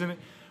 with toys in it.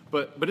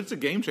 But it's a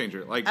game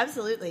changer. Like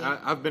absolutely,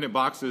 I've been at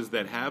boxes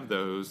that have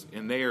those,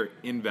 and they are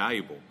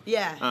invaluable.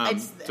 Yeah,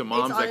 to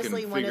moms it's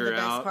honestly that can one figure of the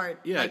best out. part.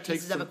 Yeah, it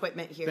takes takes of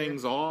equipment here.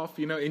 Things off,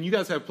 and you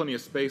guys have plenty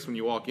of space when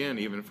you walk in,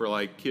 even for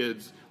like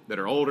kids that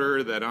are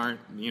older that aren't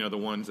the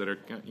ones that are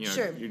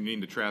sure. you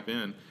need to trap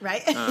in,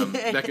 right?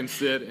 That can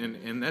sit,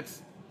 and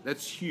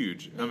that's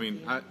huge.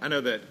 I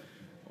know that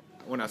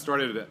when I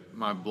started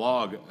my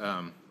blog.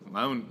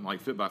 My own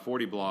Fit by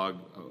 40 blog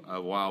a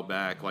while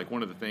back, like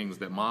one of the things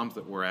that moms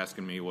that were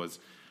asking me was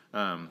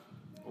one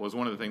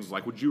of the things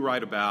like, would you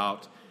write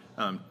about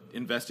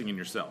investing in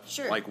yourself?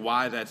 Sure. Like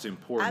why that's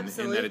important.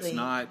 Absolutely. And that it's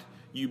not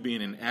you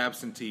being an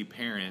absentee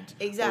parent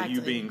exactly. or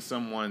you being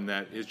someone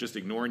that is just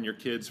ignoring your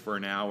kids for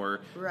an hour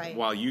right.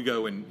 while you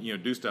go and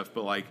do stuff,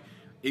 but like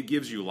it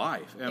gives you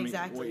life.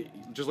 Exactly.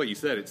 Just like you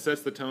said, it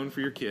sets the tone for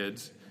your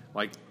kids.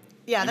 Like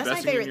yeah, that's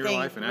my favorite thing,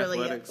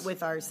 really, athletics.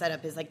 with our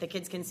setup is like the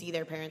kids can see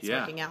their parents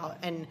working out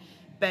and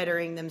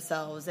bettering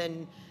themselves.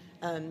 And,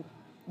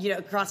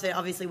 CrossFit,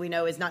 obviously, we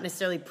know is not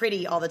necessarily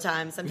pretty all the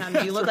time.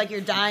 Sometimes you look like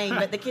you're dying,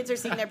 but the kids are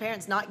seeing their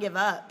parents not give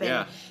up.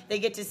 And they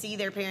get to see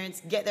their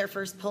parents get their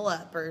first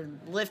pull-up or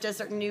lift a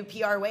certain new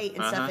PR weight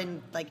and stuff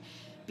and, like,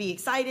 be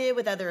excited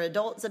with other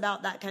adults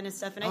about that kind of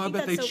stuff. And I think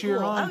that's so cheer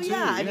cool. On too.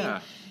 Yeah. I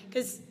mean,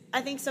 because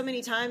I think so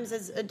many times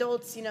as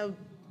adults,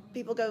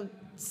 people go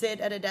sit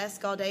at a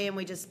desk all day and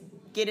we just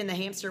get in the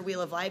hamster wheel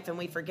of life and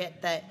we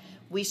forget that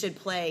we should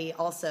play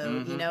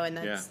also, and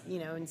that's,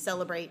 and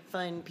celebrate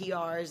fun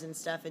PRs and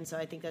stuff. And so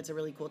I think that's a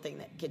really cool thing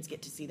that kids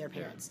get to see their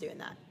parents doing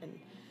that. And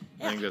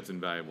I think that's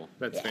invaluable.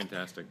 That's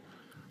fantastic.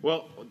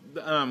 Well,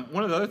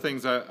 one of the other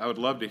things I would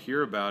love to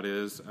hear about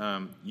is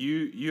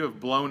you have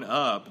blown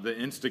up the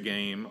Insta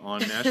game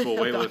on Nashville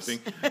Weightlifting.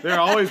 They're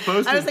always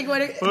posting. I was like,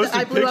 posting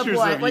I blew up pictures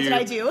what? of What you did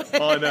I do?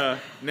 on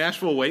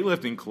Nashville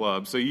Weightlifting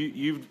Club. So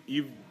you've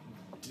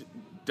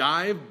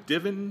dove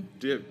in,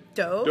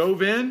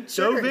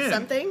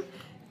 something.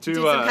 To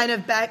do some kind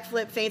of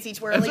backflip, fancy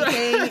twirly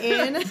thing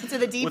in to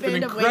the deep with end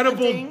an of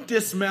incredible weightlifting.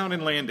 dismount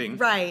and landing,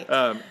 right?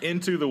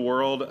 Into the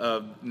world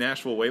of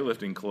Nashville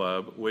Weightlifting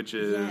Club, which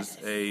is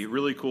a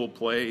really cool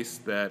place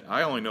that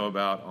I only know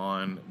about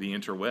on the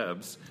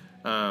interwebs.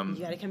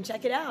 You got to come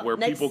check it out. Where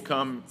people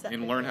come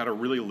and learn how to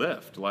really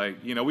lift.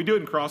 Like, we do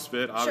it in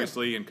CrossFit,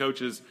 obviously, and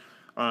coaches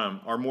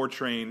are more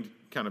trained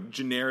kind of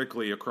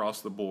generically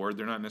across the board.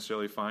 They're not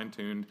necessarily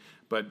fine-tuned.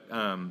 But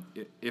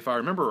if I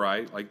remember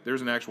right, like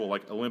there's an actual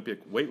like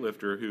Olympic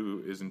weightlifter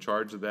who is in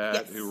charge of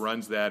that, who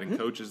runs that and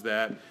coaches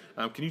that.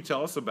 Can you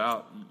tell us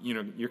about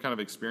your kind of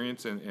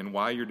experience and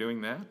why you're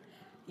doing that?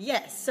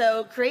 Yes,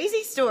 so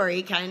crazy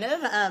story kind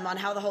of on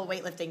how the whole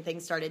weightlifting thing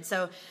started.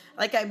 So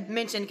like I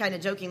mentioned kind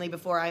of jokingly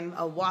before, I'm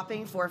a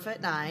whopping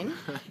 4'9".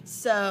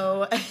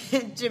 So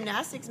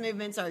gymnastics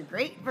movements are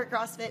great for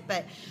CrossFit,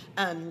 but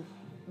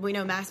we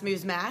know mass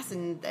moves mass,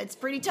 and it's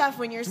pretty tough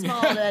when you're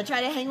small to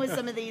try to hang with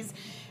some of these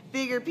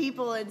bigger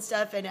people and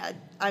stuff. And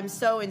I'm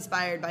so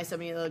inspired by so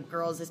many of the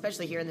girls,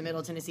 especially here in the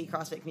Middle Tennessee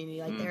CrossFit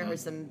community. Like there are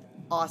some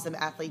awesome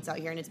athletes out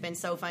here, and it's been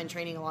so fun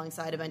training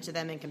alongside a bunch of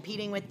them and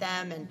competing with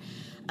them.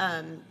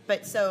 And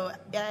let's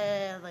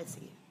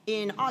see.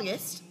 In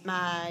August,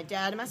 my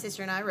dad and my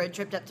sister and I road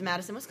tripped up to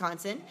Madison,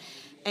 Wisconsin,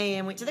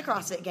 and went to the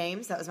CrossFit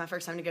Games. That was my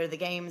first time to go to the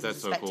games as a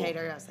spectator.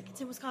 So cool. I was like, it's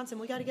in Wisconsin.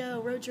 We got to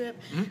go. Road trip.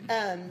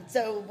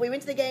 So we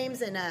went to the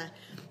games, and I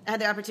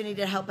had the opportunity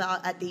to help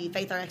out at the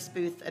FaithRx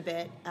booth a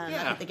bit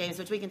at the games,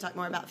 which we can talk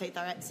more about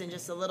FaithRx in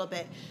just a little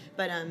bit.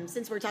 But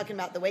since we're talking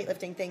about the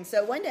weightlifting thing,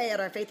 so one day at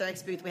our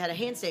FaithRx booth, we had a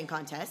handstand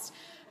contest.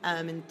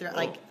 And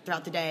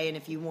throughout the day, and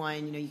if you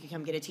won, you could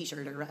come get a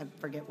T-shirt, or I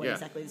forget what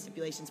exactly the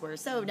stipulations were.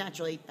 So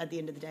naturally, at the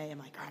end of the day, I'm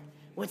like, all right,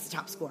 what's the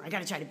top score? I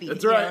got to try to beat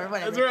it, or whatever.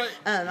 That's right.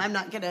 I'm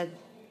not gonna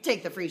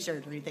take the free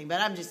shirt or anything, but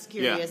I'm just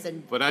curious.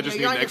 And but I just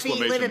need you're an on your feet,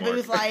 exclamation living mark.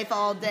 booth life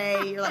all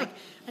day. You're like,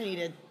 I need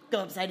to go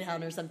upside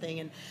down or something.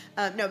 And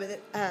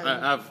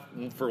I've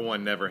for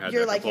one never had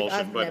you're that like, compulsion,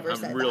 I've but never I'm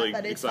said really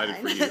that, but it's excited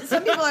fine. for you.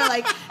 Some people are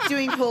like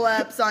doing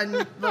pull-ups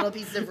on little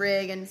pieces of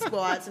rig and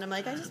squats, and I'm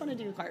like, I just want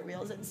to do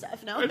cartwheels and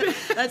stuff. No,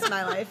 that's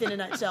my life in a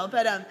nutshell.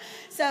 But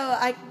so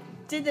I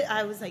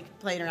I was like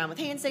playing around with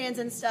handstands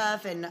and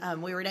stuff,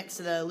 and we were next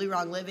to the Lou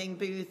Rong Living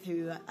booth.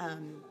 Who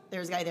there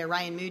was a guy there,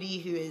 Ryan Moody,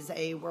 who is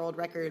a world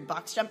record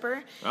box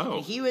jumper. Oh,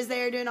 and he was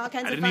there doing all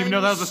kinds of fun. I didn't even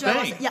know that was a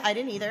thing. Yeah, I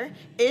didn't either.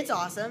 It's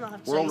awesome. I'll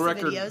have to World show you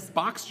some record videos.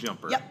 box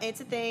jumper. Yep,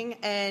 it's a thing.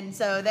 And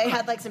so they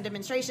had like some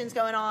demonstrations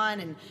going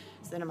on, and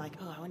so then I'm like,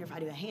 oh, I wonder if I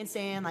do a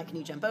handstand. Like, can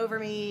you jump over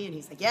me? And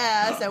he's like,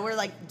 yeah. So we're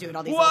like doing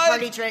all these little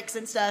party tricks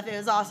and stuff. It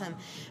was awesome.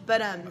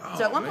 But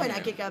so at one point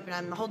I kick up and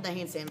I'm holding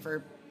a handstand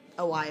for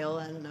a while.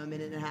 I don't know, a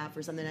minute and a half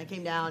or something. I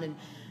came down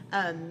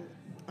and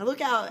I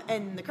look out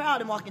in the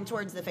crowd and walking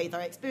towards the Faith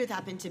RX booth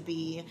happened to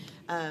be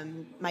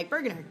Mike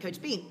Bergener, Coach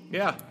B.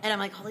 Yeah. And I'm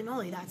like, holy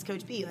moly, that's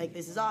Coach B. Like,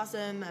 this is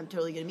awesome. I'm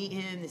totally going to meet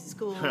him. This is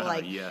cool.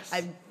 Like, yes.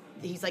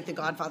 He's like the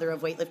godfather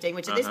of weightlifting,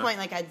 which at this point,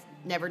 like, I'd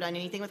never done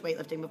anything with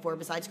weightlifting before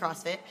besides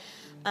CrossFit.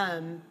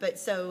 But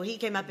so he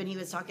came up and he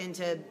was talking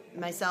to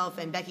myself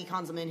and Becky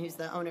Konzelman, who's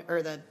the owner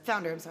or the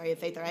founder, of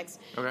Faith RX.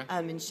 Okay.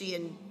 And she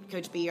and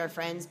Coach B are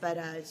friends, but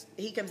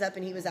he comes up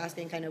and he was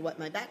asking kind of what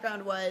my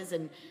background was,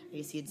 and I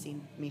guess he had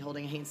seen me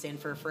holding a handstand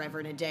for forever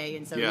and a day,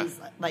 and so he's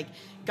like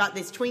got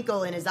this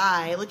twinkle in his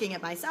eye looking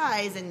at my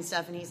size and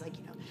stuff, and he's like,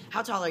 you know,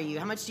 how tall are you?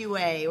 How much do you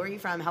weigh? Where are you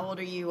from? How old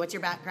are you? What's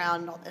your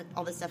background?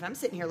 All this stuff. And I'm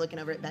sitting here looking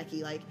over at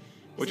Becky like,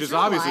 which is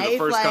obviously the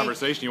first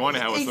conversation you want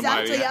to have with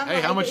somebody.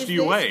 Hey, how much do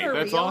you weigh?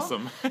 That's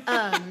awesome.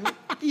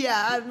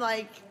 Yeah, I'm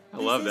like,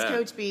 this is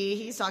Coach B.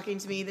 He's talking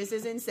to me. This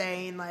is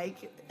insane.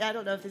 Like, I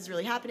don't know if this is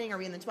really happening. Are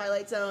we in the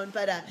Twilight Zone?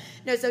 But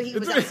no, so he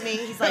was asking me,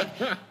 he's like,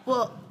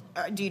 well,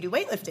 do you do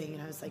weightlifting?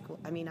 And I was like, well,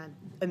 I mean, I'm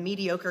a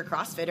mediocre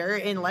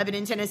CrossFitter in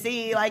Lebanon,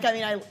 Tennessee. Like, I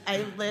mean,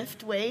 I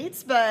lift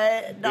weights,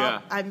 but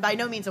I'm by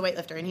no means a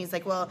weightlifter. And he's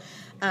like, well,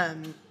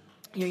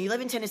 you know, you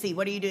live in Tennessee.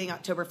 What are you doing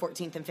October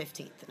 14th and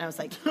 15th? And I was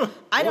like,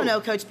 I don't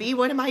know, Coach B.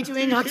 What am I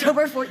doing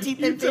October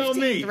 14th and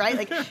 15th? Right?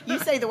 Like, you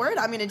say the word,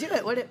 I'm going to do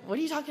it. What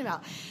are you talking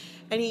about?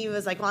 And he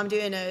was like, well, I'm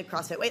doing a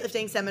CrossFit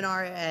weightlifting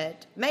seminar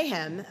at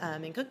Mayhem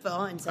in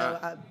Cookeville, and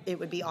so it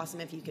would be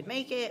awesome if you could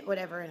make it,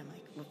 whatever. And I'm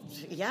like, well,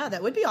 yeah,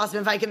 that would be awesome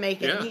if I could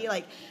make it. Yeah. And he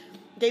like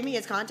gave me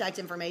his contact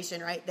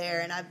information right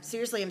there, and I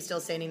seriously am still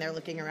standing there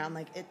looking around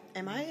like,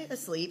 am I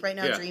asleep right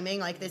now, dreaming?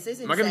 Like, this is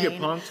insane. Am I going to get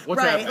punked? What's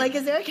right? happening? Like,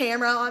 is there a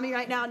camera on me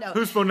right now? No.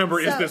 Whose phone number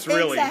is this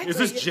really? Exactly. Is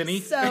this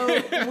Jenny?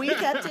 So we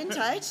kept in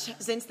touch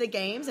since the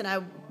games, and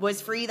I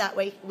was free that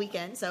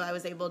weekend, so I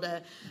was able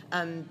to.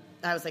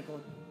 I was like, well,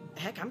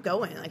 heck, I'm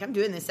going. Like, I'm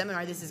doing this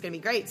seminar. This is going to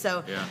be great.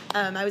 So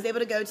I was able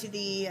to go to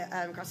the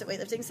CrossFit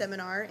weightlifting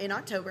seminar in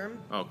October.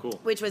 Oh, cool.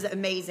 Which was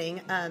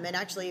amazing. And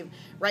actually,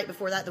 right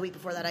before that, the week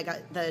before that, I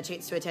got the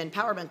chance to attend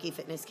Power Monkey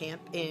Fitness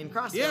Camp in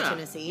Crossville,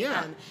 Tennessee.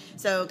 Yeah.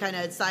 So kind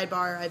of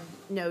sidebar, I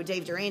know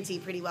Dave Durante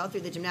pretty well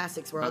through the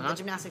gymnastics world. The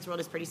gymnastics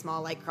world is pretty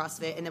small, like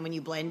CrossFit. And then when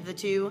you blend the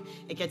two,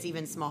 it gets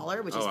even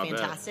smaller, which is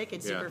fantastic.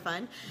 It's super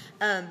fun.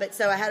 But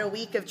so I had a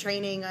week of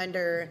training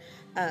under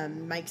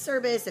Mike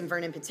Service and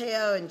Vernon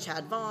Pateo and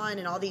Chad Vaughn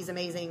and all these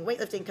amazing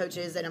weightlifting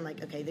coaches, and I'm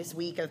like, okay, this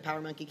week of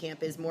Power Monkey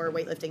Camp is more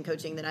weightlifting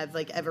coaching than I've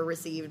like ever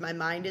received. My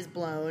mind is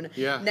blown.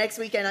 Next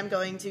weekend I'm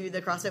going to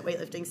the CrossFit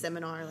weightlifting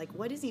seminar. Like,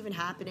 what is even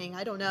happening?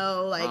 I don't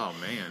know. Like, oh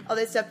man, all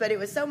this stuff. But it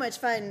was so much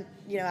fun,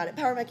 you know, out at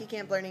Power Monkey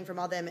Camp, learning from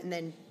all them, and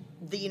then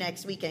the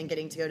next weekend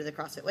getting to go to the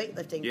CrossFit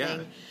weightlifting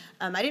thing.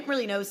 I didn't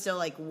really know still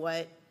like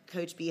what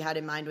Coach B had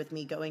in mind with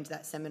me going to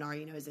that seminar.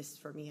 You know, is this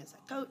for me as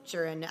a coach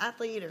or an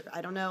athlete, or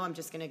I don't know. I'm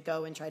just going to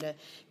go and try to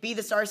be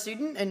the star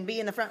student and be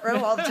in the front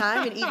row all the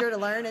time and eager to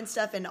learn and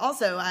stuff. And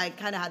also, I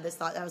kind of had this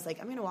thought. I was like,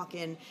 I'm going to walk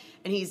in,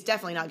 and he's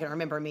definitely not going to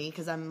remember me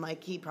because I'm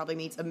like, he probably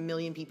meets a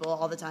million people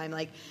all the time.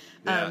 Like,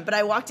 but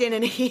I walked in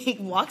and he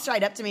walked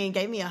right up to me and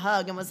gave me a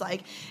hug and was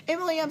like,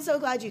 Emily, I'm so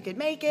glad you could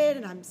make it.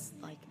 And I'm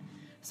like,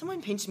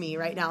 someone pinch me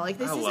right now. Like,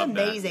 this is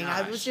amazing.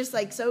 I was just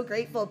like so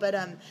grateful. But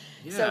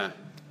so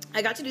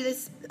I got to do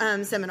this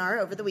seminar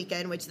over the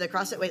weekend, which the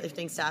CrossFit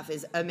weightlifting staff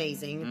is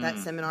amazing. That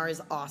seminar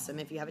is awesome.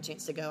 If you have a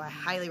chance to go, I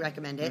highly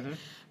recommend it.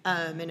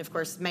 And, of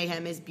course,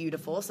 Mayhem is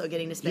beautiful, so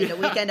getting to spend a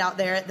weekend out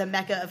there at the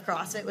Mecca of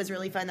CrossFit was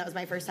really fun. That was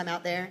my first time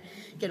out there.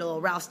 Get a little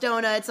Ralph's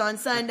Donuts on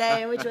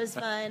Sunday, which was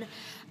fun.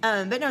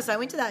 But, no, so I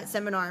went to that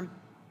seminar,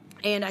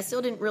 and I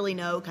still didn't really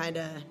know kind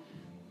of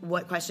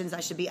what questions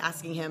I should be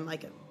asking him,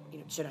 like, you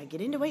know, should I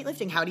get into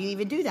weightlifting? How do you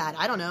even do that?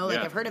 I don't know.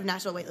 Like, I've heard of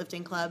National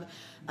Weightlifting Club,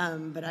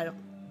 but I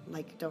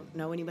don't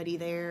know anybody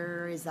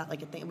there. Is that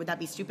like a thing? Would that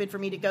be stupid for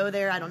me to go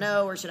there? I don't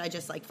know. Or should I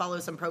just like follow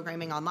some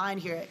programming online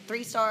here at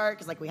 3-Star?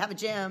 Because like we have a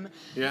gym.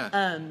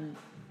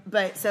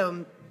 But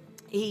so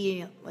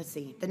let's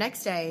see. The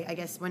next day, I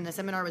guess when the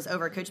seminar was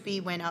over, Coach B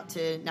went out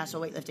to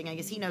National Weightlifting. I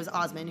guess he knows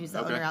Osman, who's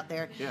the owner out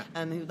there.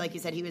 Who, like you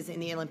said, he was in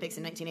the Olympics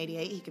in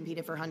 1988. He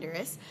competed for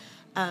Honduras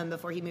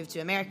before he moved to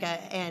America.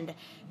 And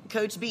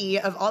Coach B,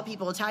 of all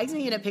people, tags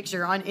me in a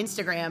picture on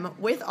Instagram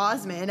with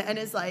Osman and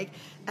is like,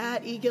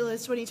 at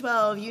eGillis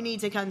 2012, you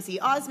need to come see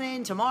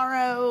Osman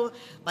tomorrow.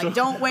 Like,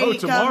 don't wait.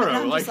 Tomorrow. Come. And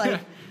I'm just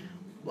like,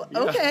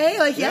 well, okay,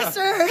 like, yes,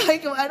 sir.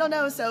 Like, I don't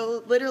know.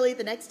 So literally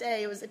the next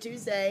day, it was a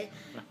Tuesday,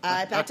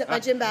 I packed up my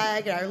gym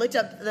bag, and I looked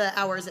up the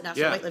hours at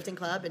National Weightlifting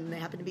Club, and they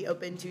happened to be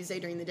open Tuesday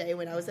during the day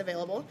when I was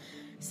available.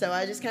 So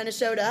I just kind of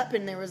showed up,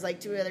 and there was like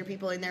 2 other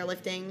people in there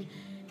lifting.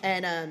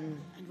 And I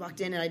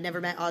walked in, and I'd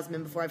never met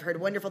Osmond before. I've heard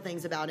wonderful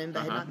things about him,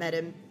 but had not met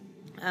him.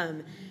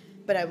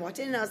 But I walked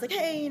in, and I was like,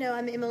 hey,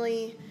 I'm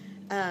Emily.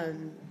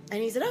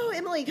 And he said, oh,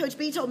 Emily, Coach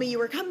B told me you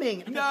were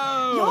coming.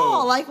 No.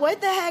 Y'all, like,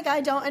 what the heck? I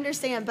don't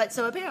understand. But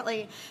so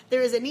apparently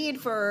there is a need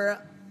for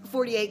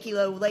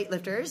 48-kilo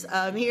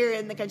weightlifters here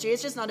in the country.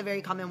 It's just not a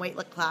very common weight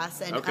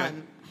class.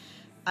 And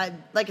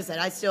like I said,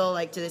 I still,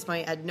 like, to this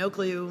point, had no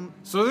clue.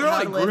 So they're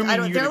like grooming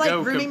you to They're like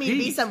go grooming me to be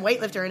compete. some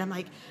weightlifter. And I'm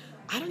like,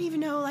 I don't even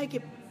know,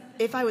 like,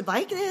 if I would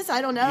like this.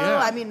 I don't know. Yeah.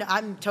 I mean,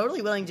 I'm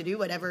totally willing to do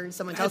whatever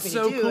someone tells That's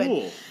me so to do.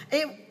 cool.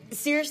 And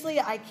seriously,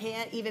 I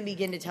can't even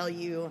begin to tell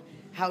you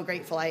how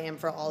grateful I am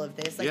for all of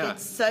this. Like,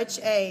 it's such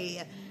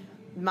a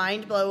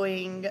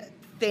mind-blowing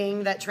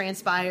thing that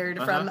transpired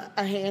from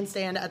a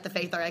handstand at the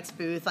Faith RX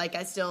booth. Like,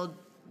 I still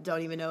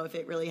don't even know if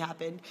it really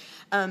happened.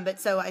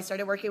 But so I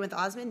started working with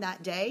Osmond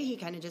that day. He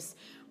kind of just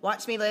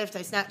watched me lift.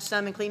 I snatched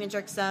some and clean and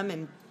jerked some.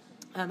 And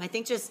I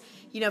think just,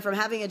 from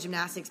having a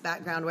gymnastics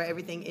background where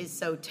everything is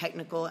so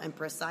technical and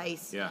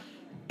precise,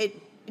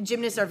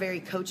 gymnasts are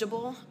very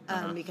coachable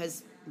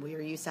because we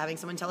are used to having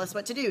someone tell us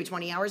what to do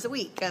 20 hours a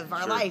week of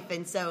our life.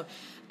 And so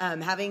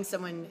having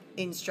someone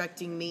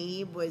instructing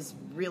me was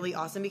really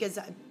awesome because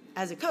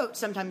as a coach,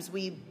 sometimes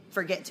we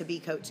forget to be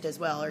coached as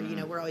well. Or,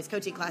 we're always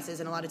coaching classes,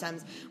 and a lot of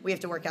times we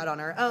have to work out on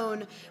our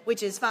own,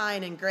 which is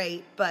fine and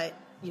great, but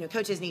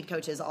coaches need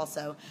coaches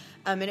also.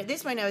 And at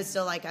this point, I was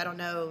still like, I don't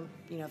know,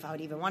 if I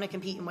would even want to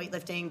compete in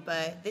weightlifting,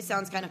 but this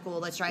sounds kind of cool.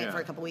 Let's try it for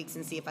a couple weeks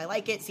and see if I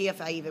like it, see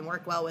if I even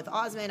work well with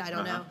Osmond. I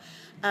don't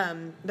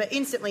know. But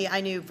instantly,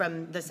 I knew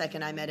from the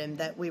second I met him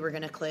that we were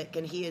going to click,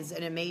 and he is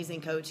an amazing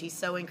coach. He's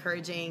so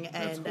encouraging,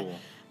 and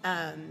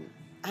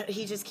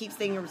he just keeps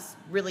things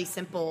really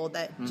simple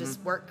that just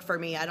work for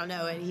me. I don't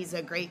know, and he's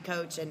a great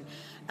coach, and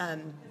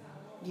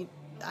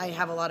I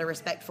have a lot of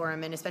respect for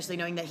him, and especially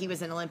knowing that he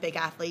was an Olympic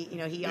athlete.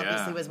 He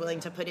obviously was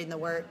willing to put in the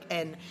work,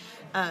 and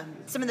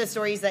some of the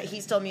stories that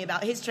he's told me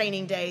about his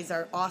training days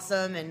are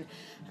awesome, and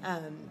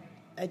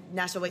a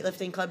National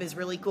Weightlifting Club is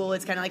really cool.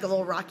 It's kind of like a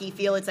little Rocky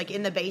feel. It's like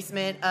in the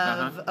basement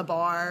of a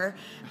bar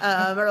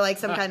or like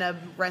some kind of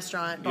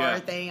restaurant bar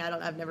thing.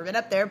 I've never been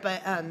up there,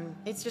 but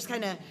it's just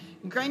kind of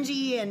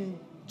grungy and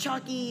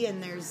chalky,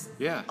 and there's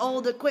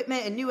old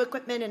equipment and new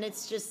equipment, and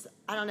it's just,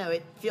 I don't know,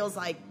 it feels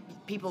like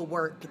people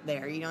work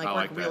there,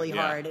 work really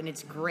hard, and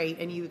it's great,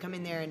 and you come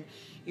in there and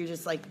you're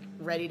just like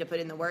ready to put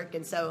in the work.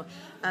 And so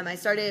I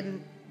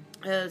started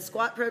a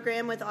squat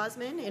program with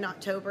Osmond in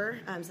October.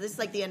 So this is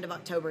like the end of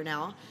October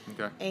now.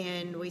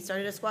 And we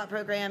started a squat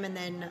program, and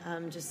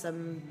then just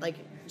some like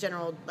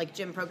general like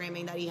gym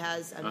programming that he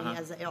has. He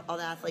has all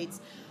the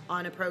athletes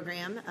on a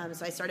program.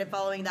 So I started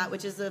following that,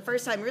 which is the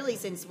first time really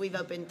since we've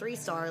opened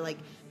 3-Star, like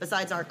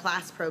besides our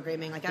class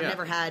programming. Like I've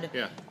never had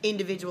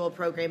individual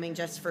programming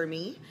just for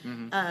me.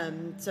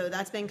 So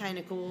that's been kind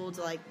of cool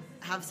to like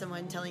have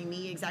someone telling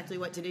me exactly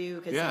what to do.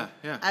 Because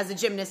as a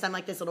gymnast, I'm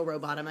like this little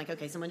robot. I'm like,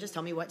 okay, someone just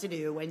tell me what to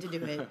do, when to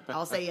do it.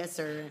 I'll say yes,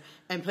 sir,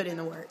 and put in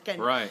the work.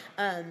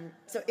 And,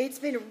 so it's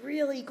been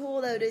really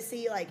cool though to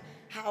see like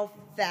how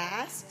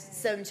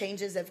fast some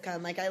changes have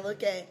come. Like I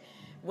look at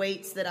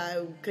weights that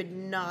I could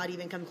not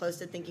even come close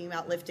to thinking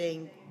about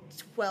lifting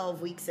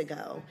 12 weeks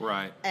ago.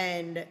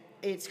 And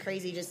it's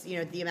crazy just,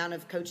 the amount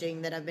of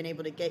coaching that I've been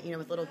able to get,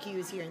 with little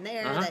cues here and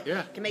there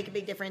that can make a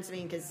big difference. I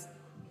mean, because,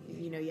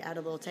 you add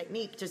a little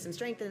technique to some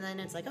strength, and then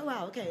it's like, oh,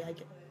 wow, okay,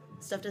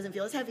 stuff doesn't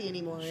feel as heavy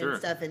anymore and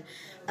stuff.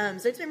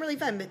 And so it's been really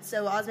fun. But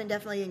so Osmond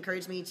definitely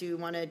encouraged me to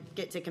want to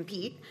get to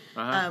compete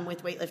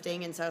with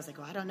weightlifting. And so I was like,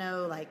 well, I don't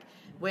know, like,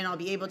 when I'll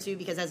be able to,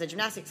 because as a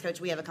gymnastics coach,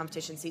 we have a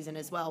competition season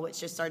as well, which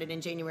just started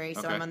in January.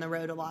 So I'm on the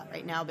road a lot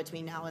right now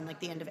between now and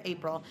like the end of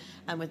April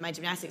with my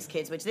gymnastics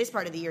kids, which this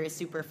part of the year is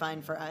super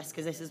fun for us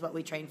because this is what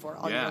we train for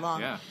all year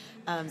long.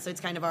 So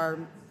it's kind of our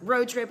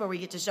road trip where we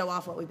get to show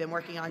off what we've been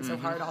working on so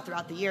hard all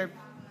throughout the year.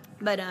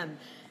 But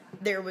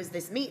there was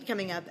this meet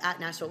coming up at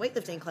Nashville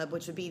Weightlifting Club,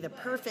 which would be the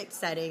perfect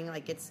setting.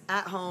 Like it's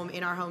at home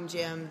in our home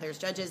gym. There's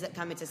judges that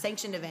come. It's a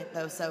sanctioned event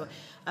though, so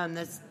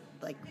those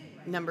like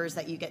numbers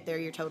that you get there,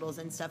 your totals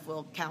and stuff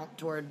will count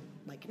toward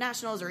like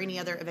nationals or any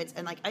other events.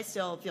 And like I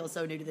still feel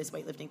so new to this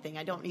weightlifting thing.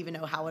 I don't even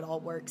know how it all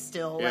works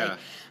still. Like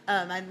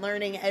I'm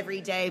learning every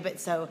day, but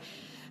so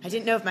I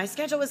didn't know if my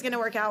schedule was going to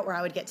work out where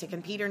I would get to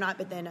compete or not,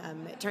 but then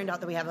it turned out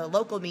that we have a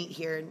local meet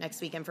here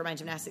next weekend for my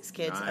gymnastics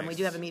kids, and we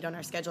do have a meet on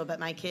our schedule, but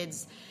my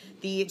kids,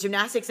 the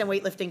gymnastics and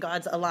weightlifting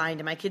gods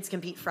aligned, and my kids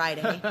compete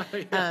Friday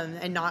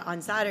and not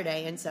on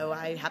Saturday, and so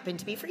I happen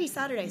to be free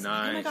Saturday, so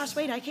I'm like, oh my gosh,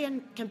 wait, I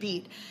can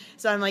compete.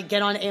 So I'm like,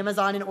 get on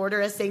Amazon and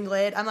order a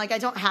singlet. I'm like, I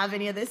don't have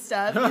any of this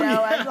stuff,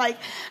 I'm like,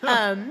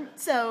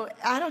 so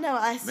I don't know,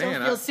 I still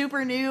feel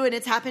super new, and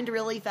it's happened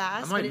really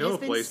fast, but it has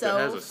been so that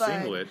has a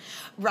fun. Singlet.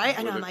 Right?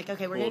 I know, I'm like,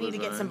 okay, we're going to need to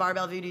get some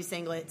Barbell Voodoo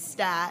singlets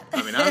stat.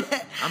 I mean,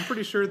 I'm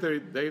pretty sure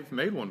they've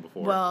made one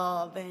before.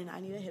 Well, then I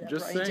need to hit up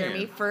Roy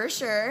Jeremy for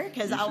sure,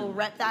 because I will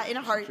rep that in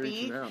a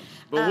heartbeat.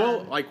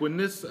 But like when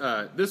this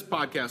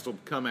podcast will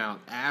come out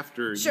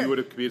after you would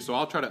have competed, so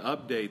I'll try to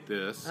update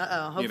this.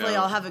 Hopefully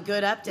I'll have a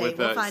good update.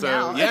 We'll find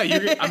out. Yeah, you're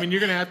going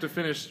to have to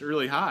finish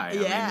really high.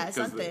 Yeah,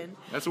 something.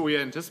 That's what we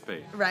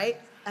anticipate. Right.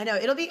 I know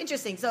it'll be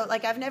interesting. So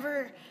like I've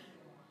never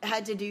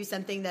had to do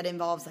something that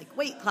involves like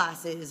weight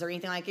classes or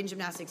anything like in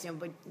gymnastics. You know,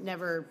 but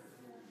never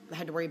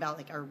had to worry about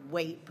like our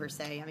weight per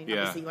se. I mean,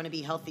 obviously you want to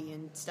be healthy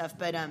and stuff,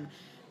 but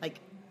like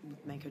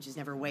my coaches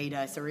never weighed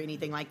us or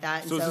anything like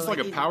that. So is this like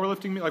a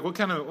powerlifting meet? Like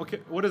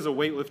what is a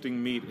weightlifting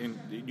meet? And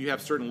do you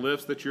have certain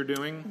lifts that you're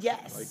doing?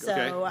 Yes. Like,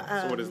 so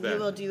what is that? You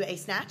will do a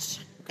snatch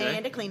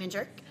and a clean and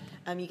jerk.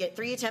 You get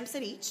 3 attempts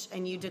at each,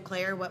 and you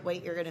declare what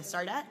weight you're going to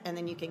start at, and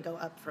then you can go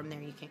up from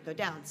there. You can't go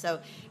down. So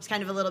it's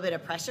kind of a little bit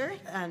of pressure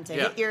to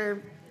hit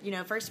your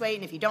first weight,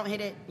 and if you don't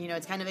hit it,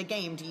 it's kind of a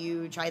game. Do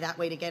you try that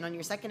weight again on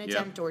your second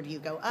attempt, or do you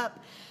go up?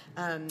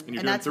 And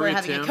that's where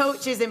having a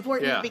coach is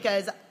important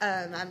because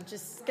I'm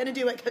just going to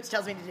do what coach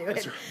tells me to do.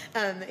 That's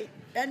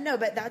right. No,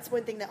 but that's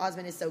one thing that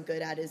Osmond is so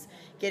good at is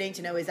getting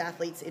to know his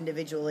athletes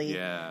individually.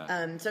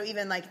 Yeah. So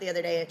even like the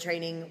other day at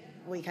training,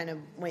 we kind of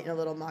went in a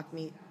little mock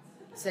meet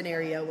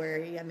scenario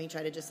where he had me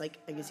try to just like,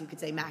 I guess you could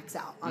say, max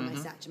out on my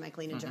snatch and my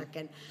clean and jerk,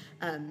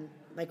 and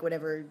like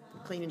whatever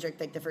clean and jerk,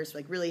 like the first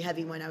like really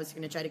heavy one I was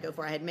going to try to go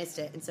for, I had missed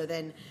it, and so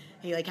then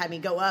he like had me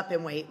go up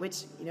in weight,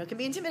 which can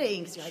be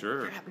intimidating because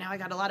you're like, crap, now I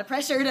got a lot of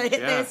pressure to hit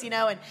this,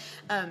 and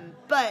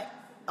but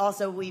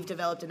also we've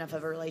developed enough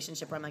of a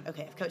relationship where I'm like,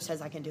 okay, if coach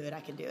says I can do it, I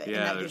can do it, and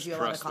that gives you a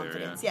lot of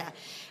confidence.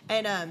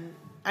 And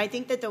I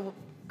think that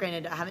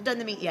granted I haven't done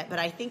the meet yet, but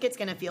I think it's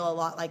going to feel a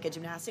lot like a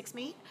gymnastics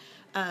meet.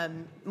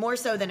 More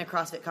so than a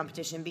CrossFit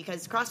competition,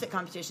 because CrossFit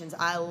competitions,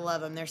 I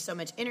love them. There's so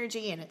much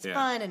energy and it's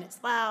fun and it's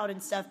loud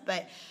and stuff.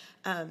 But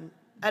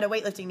at a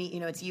weightlifting meet,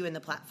 it's you and the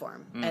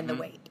platform and the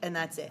weight, and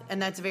that's it.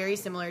 And that's very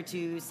similar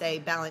to, say,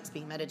 balance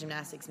beam at a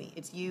gymnastics meet.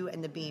 It's you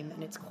and the beam,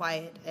 and it's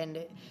quiet, and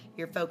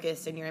you're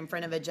focused, and you're in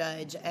front of a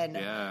judge. And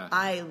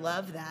I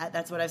love that.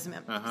 That's what I've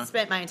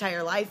spent my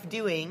entire life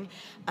doing.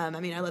 I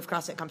mean, I love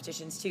CrossFit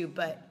competitions too,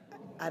 but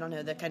I don't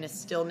know, the kind of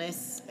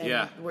stillness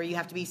and where you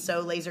have to be so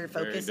laser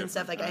focused and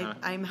stuff. Like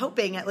I'm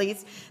hoping at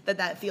least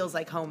that feels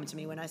like home to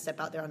me when I step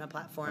out there on a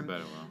platform. I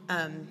bet it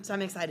will. So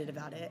I'm excited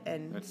about it,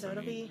 and That's so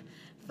it'll neat. be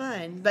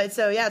fun. But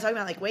so talking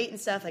about like weight and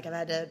stuff, like I've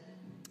had to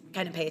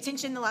kind of pay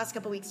attention the last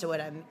couple weeks to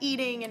what I'm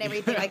eating and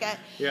everything. Like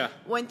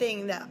one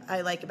thing that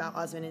I like about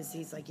Osmond is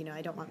he's like,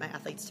 I don't want my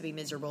athletes to be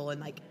miserable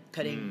and like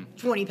cutting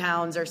 20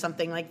 pounds or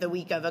something like the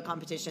week of a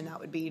competition.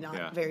 That would be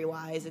not very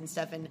wise and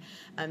stuff. And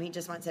he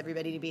just wants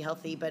everybody to be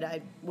healthy. But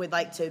I would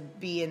like to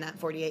be in that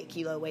 48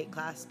 kilo weight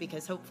class,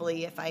 because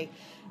hopefully if I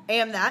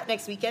am that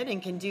next weekend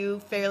and can do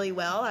fairly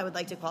well, I would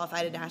like to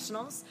qualify to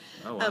nationals,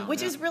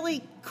 which is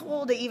really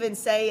cool to even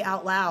say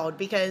out loud,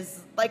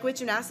 because like with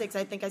gymnastics,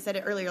 I think I said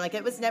it earlier, like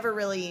it was never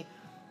really,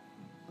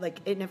 like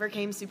it never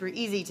came super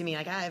easy to me.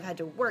 Like I've had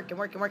to work and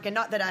work and work, and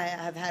not that I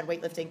have had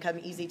weightlifting come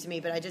easy to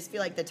me, but I just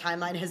feel like the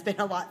timeline has been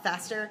a lot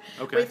faster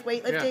with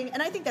weightlifting.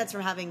 And I think that's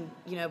from having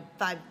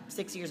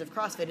 5-6 years of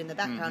CrossFit in the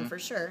background for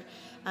sure,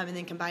 and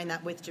then combine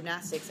that with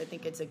gymnastics. I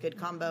think it's a good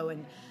combo.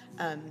 And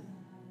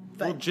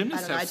but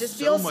gymnasts I just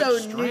have feel so so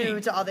much new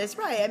strength. to all this.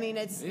 Right. I mean,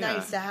 it's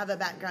nice to have a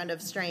background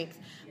of strength.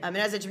 And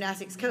as a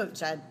gymnastics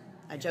coach,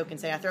 I joke and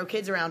say I throw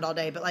kids around all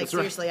day, but like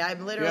seriously,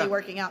 I'm literally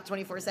working out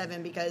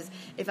 24/7, because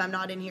if I'm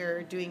not in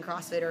here doing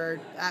CrossFit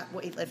or at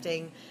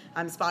weightlifting,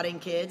 I'm spotting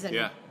kids,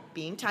 and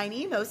being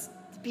tiny, most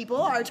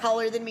people are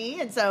taller than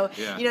me, and so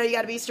you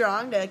got to be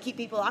strong to keep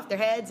people off their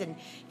heads and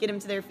get them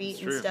to their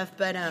feet and stuff.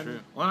 But well,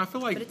 and I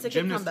feel like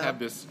gymnasts have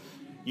this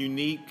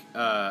unique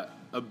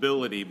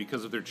ability,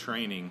 because of their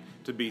training,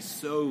 to be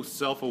so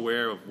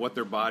self-aware of what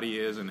their body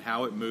is and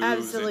how it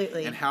moves,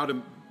 and how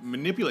to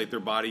manipulate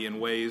their body in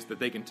ways that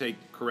they can take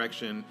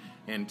correction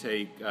and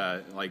take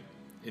like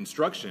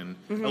instruction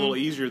a little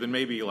easier than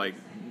maybe like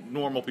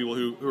normal people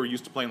who are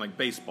used to playing like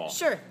baseball.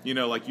 Sure.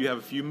 Like you have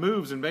a few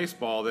moves in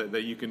baseball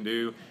that you can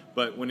do,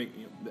 but when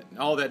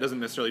all that doesn't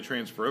necessarily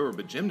transfer over.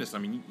 But gymnasts, I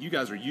mean, you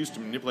guys are used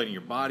to manipulating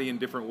your body in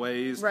different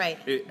ways. Right.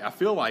 I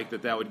feel like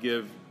that would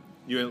give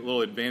you a little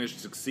advantage to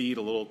succeed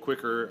a little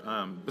quicker.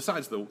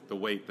 Besides the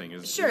weight thing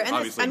is sure, and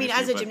obviously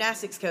as a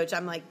gymnastics coach,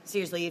 I'm like,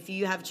 seriously, if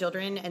you have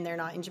children and they're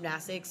not in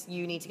gymnastics,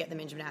 you need to get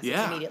them in gymnastics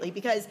immediately,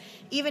 because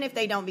even if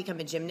they don't become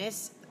a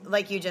gymnast,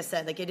 like you just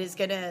said, like it is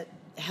going to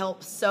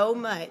help so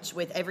much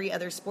with every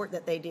other sport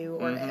that they do,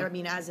 or I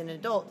mean, as an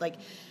adult, like.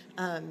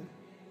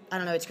 I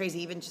don't know, it's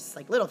crazy, even just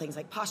like little things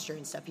like posture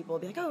and stuff. People will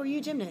be like, oh, are you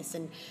a gymnast?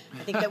 And I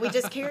think that we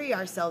just carry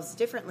ourselves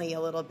differently a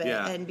little bit.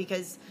 And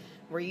because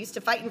we're used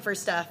to fighting for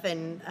stuff,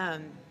 and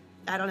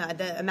I don't know,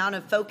 the amount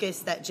of focus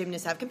that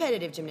gymnasts have,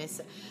 competitive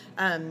gymnasts,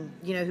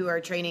 who are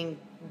training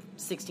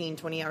 16,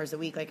 20 hours a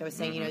week, like I was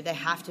saying, they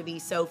have to be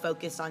so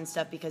focused on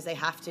stuff because they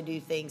have to do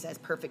things as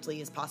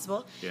perfectly as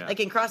possible. Like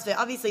in CrossFit,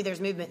 obviously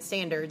there's movement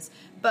standards,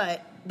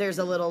 but there's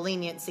a little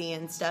leniency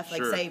and stuff.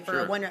 Like say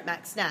for a 1 rep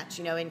max snatch,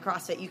 in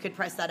CrossFit you could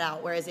press that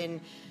out, whereas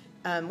in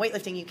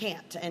weightlifting you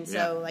can't, and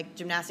so like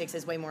gymnastics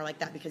is way more like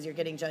that because you're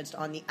getting judged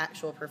on the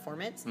actual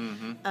performance,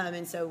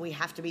 and so we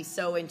have to be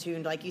so in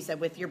tune, like you said,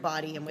 with your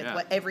body and with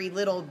what every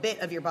little bit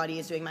of your body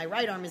is doing. My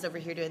right arm is over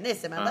here doing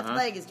this, and my left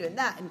leg is doing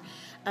that,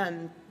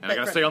 and I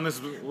gotta stay on this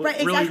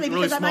exactly really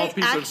because I small might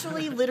piece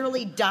actually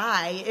literally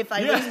die if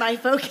I lose my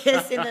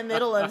focus in the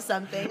middle of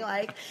something.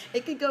 Like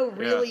it could go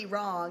really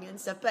wrong and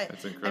stuff.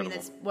 But I mean,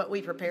 that's what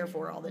we prepare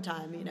for all the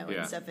time,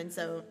 and stuff. And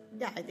so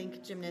I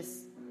think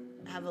gymnasts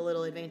have a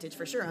little advantage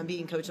for sure on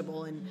being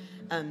coachable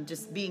and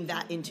just being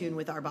that in tune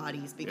with our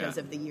bodies because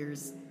of the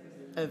years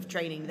of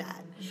training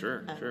that.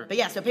 Sure.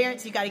 But so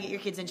parents, you got to get your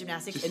kids in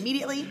gymnastics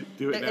immediately.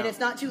 Do it now. And it's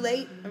not too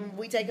late.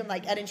 We take them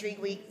like at Intrigue.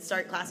 We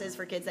start classes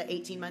for kids at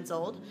 18 months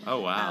old.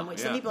 Oh, wow. Which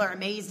some people are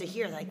amazed to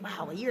hear. Like,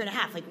 wow, a year and a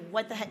half. Like,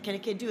 what the heck can a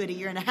kid do at a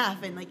year and a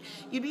half? And like,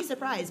 you'd be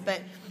surprised.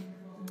 But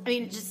I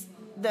mean, just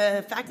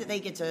the fact that they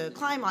get to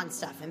climb on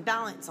stuff and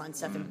balance on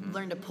stuff and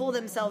learn to pull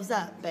themselves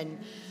up and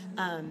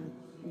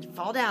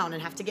fall down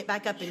and have to get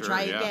back up and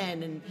try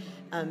again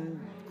and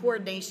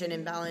coordination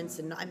and balance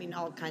and I mean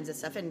all kinds of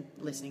stuff and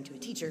listening to a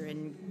teacher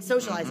and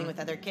socializing with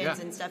other kids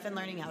and stuff and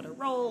learning how to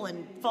roll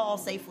and fall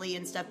safely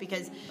and stuff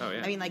because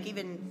I mean like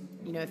even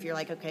if you're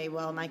like okay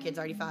well my kid's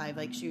already 5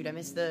 like shoot I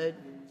missed the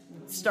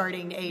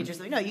starting age or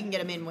something no you can get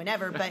them in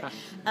whenever but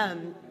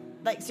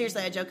like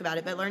seriously I joke about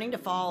it but learning to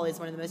fall is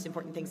one of the most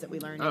important things that we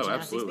learn in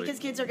gymnastics absolutely. Because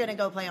kids are going to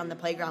go play on the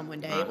playground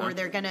one day or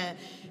they're going to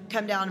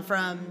come down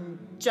from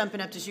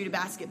jumping up to shoot a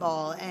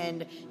basketball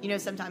and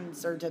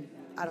sometimes or to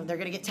they're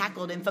going to get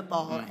tackled in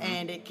football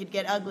and it could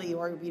get ugly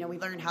or, we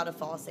learn how to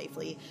fall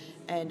safely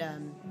and,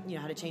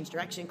 how to change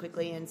direction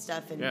quickly and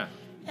stuff. And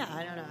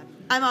I don't know.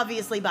 I'm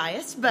obviously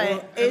biased,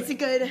 but it's a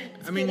good,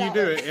 I mean, you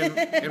do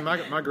it. And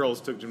my girls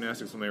took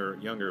gymnastics when they were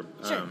younger,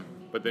 Sure.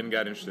 But then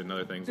got interested in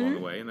other things along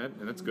the way, and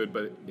that's good.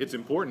 But it's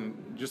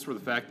important just for the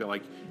fact that,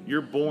 like,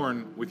 you're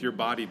born with your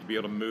body to be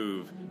able to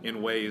move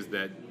in ways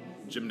that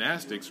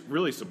gymnastics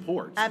really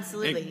supports.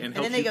 Absolutely. And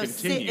then they go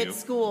continue. sit at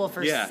school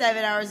for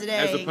 7 hours a day.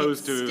 As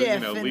opposed to,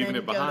 leaving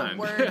it behind.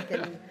 Go to work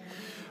and,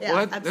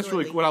 well, that's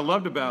really what I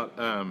loved about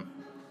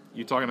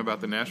you talking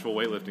about the Nashville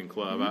Weightlifting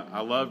Club.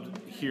 I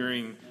loved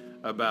hearing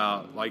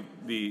about, like,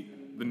 the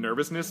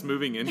nervousness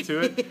moving into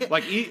it.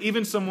 Like,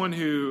 even someone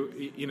who,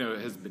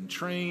 has been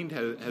trained,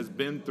 has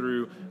been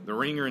through the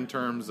ringer in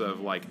terms of,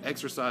 like,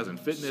 exercise and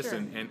fitness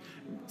and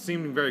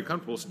seeming very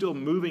comfortable, still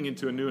moving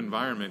into a new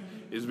environment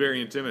is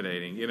very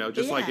intimidating,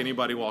 just like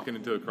anybody walking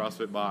into a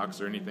CrossFit box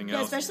or anything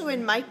else. Especially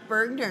when Mike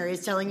Bergner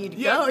is telling you to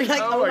go. You're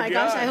like, oh my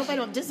gosh, I hope I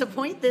don't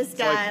disappoint this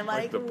guy. It's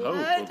like the Pope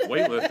what? of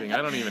weightlifting.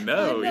 I don't even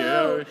know. I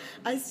know.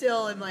 I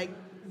still am like,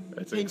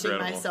 That's pinching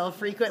incredible. myself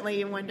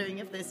frequently and wondering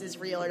if this is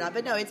real or not.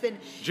 But no, it's been.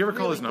 Did you ever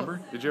call really his cool.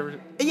 number? Did you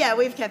ever? Yeah,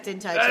 we've kept in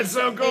touch. That's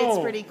so cool.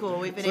 It's pretty cool.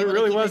 We've been So it able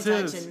really to keep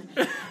in was touch,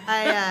 his.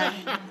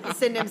 and I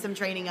send him some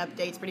training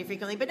updates pretty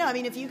frequently. But no, I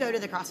mean, if you go to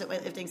the CrossFit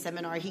Weightlifting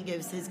Seminar, he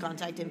gives his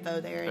contact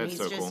info there, and That's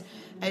he's so just cool.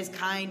 as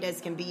kind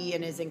as can be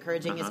and as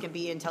encouraging as can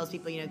be, and tells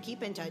people,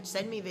 keep in touch,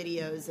 send me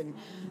videos, and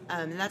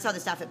that's how the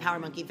staff at Power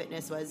Monkey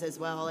Fitness was as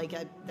well. Like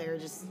they're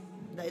just.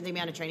 The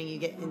amount of training you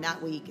get in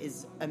that week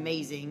is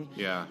amazing.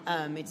 Yeah.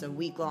 It's a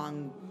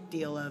week-long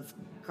deal of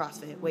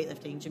CrossFit,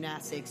 weightlifting,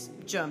 gymnastics,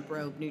 jump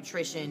rope,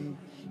 nutrition,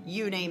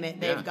 you name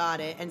it, they've got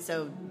it. And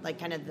so, like,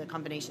 kind of the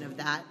combination of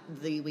that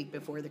the week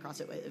before the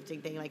CrossFit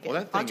weightlifting thing. Like,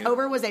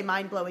 October was a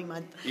mind-blowing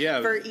month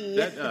for E.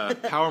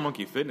 That Power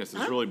Monkey Fitness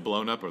has really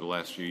blown up over the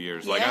last few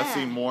years. Like, I've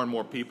seen more and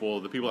more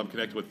people, the people I'm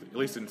connected with, at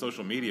least in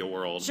social media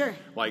world,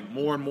 like,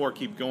 more and more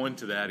keep going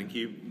to that and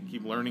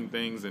keep learning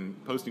things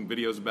and posting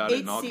videos about it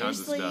and all kinds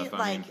of stuff.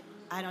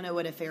 I don't know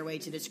what a fair way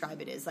to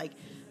describe it is. Like,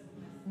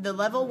 the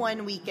level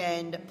 1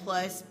 weekend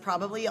plus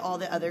probably all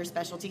the other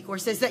specialty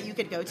courses that you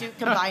could go to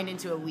combined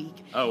into a week.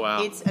 Oh,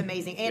 wow. It's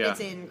amazing. And it's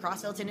in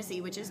Crossville,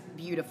 Tennessee, which is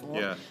beautiful.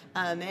 Yeah.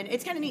 And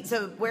it's kind of neat.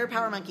 So where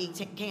Power Monkey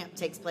Camp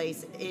takes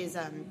place is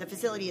the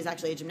facility is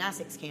actually a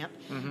gymnastics camp.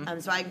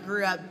 So I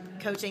grew up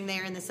coaching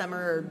there in the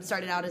summer,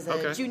 started out as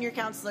a junior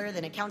counselor,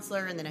 then a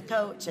counselor, and then a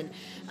coach. And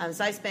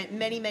so I spent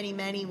many, many,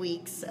 many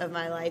weeks of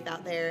my life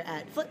out there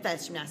at Flip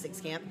Fest Gymnastics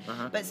Camp.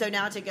 But so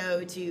now to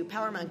go to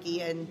Power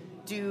Monkey and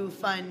do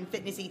fun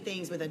fitnessy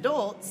things with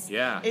adults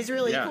is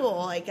really cool.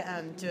 Like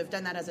to have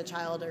done that as a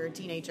child or a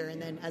teenager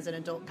and then as an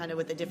adult kind of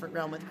with a different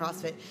realm with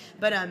CrossFit.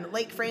 But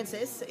Lake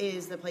Francis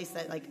is the place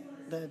that like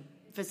the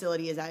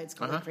facility is at. It's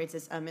called Lake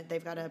Francis.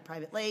 They've got a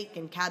private lake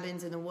and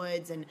cabins in the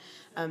woods and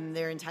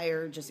their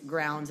entire just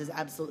grounds is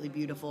absolutely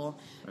beautiful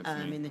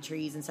in the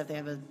trees and stuff. They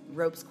have a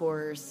ropes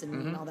course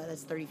and all that.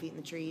 That's 30 feet in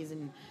the trees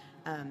and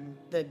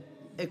the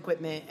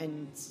equipment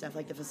and stuff,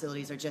 like the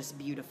facilities are just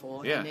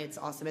beautiful and it's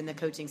awesome. And the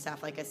coaching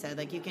staff, like I said,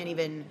 like you can't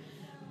even,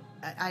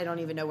 I don't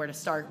even know where to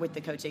start with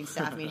the coaching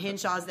staff. I mean,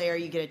 Henshaw's there.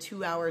 You get a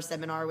 2-hour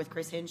seminar with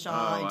Chris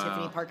Henshaw and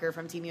Tiffany Parker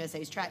from Team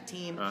USA's track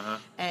team.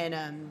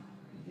 And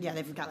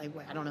they've got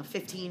like,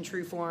 15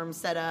 true forms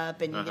set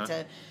up and you get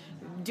to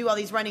do all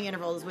these running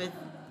intervals with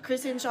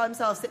Chris Henshaw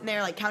himself sitting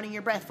there like counting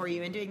your breath for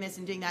you and doing this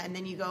and doing that. And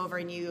then you go over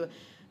and you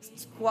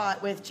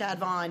squat with Chad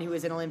Vaughn, who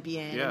was an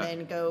Olympian, Yeah. and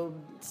then go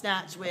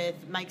snatch with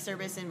Mike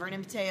Service and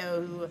Vernon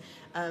Mateo,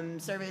 who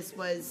Service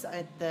was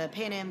at the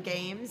Pan Am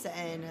Games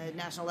and a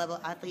national level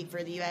athlete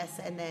for the U.S.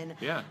 And then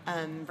Yeah.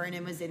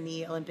 Vernon was in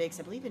the Olympics,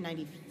 I believe, in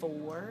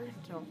 '94.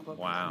 Don't quote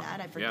me Wow. on that,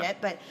 I Yeah.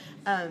 forget. But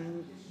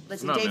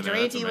let's see, Not Dave been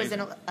there. That's Durante was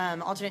an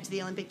amazing. alternate to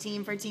the Olympic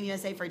team for Team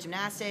USA for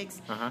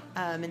gymnastics. Uh-huh.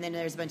 And then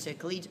there's a bunch of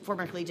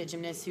former collegiate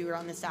gymnasts who were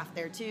on the staff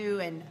there too.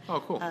 And Oh,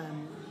 cool.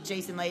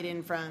 Jason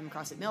Layden from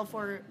CrossFit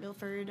Milford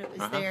was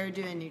Uh-huh. there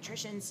doing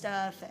nutrition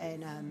stuff,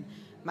 and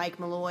Mike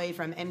Malloy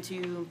from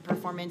M2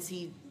 Performance,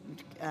 he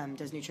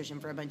does nutrition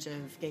for a bunch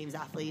of games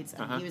athletes.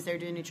 Uh-huh. He was there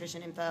doing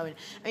nutrition info, and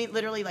I mean,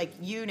 literally, like,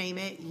 you name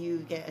it, you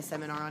get a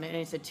seminar on it, and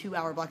it's a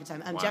 2-hour block of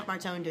time. Wow. Jeff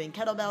Martone doing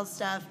kettlebell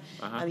stuff.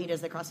 Uh-huh. He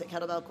does the CrossFit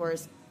kettlebell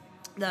course.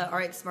 The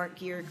RX Smart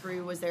Gear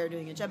crew was there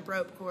doing a jump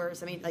rope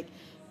course. I mean, like,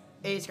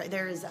 it's great.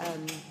 There's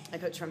a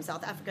coach from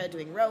South Africa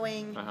doing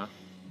rowing. Uh-huh.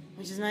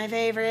 Which is my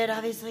favorite,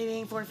 obviously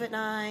being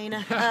 4'9".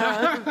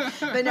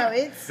 But no,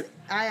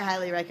 I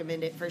highly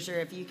recommend it for sure.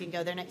 If you can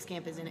go, their next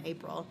camp is in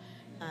April.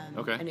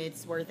 Okay. And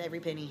it's worth every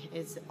penny.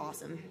 It's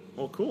awesome.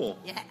 Well, cool.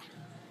 Yeah.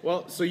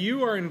 Well, so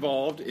you are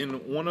involved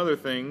in one other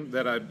thing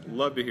that I'd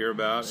love to hear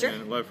about Sure.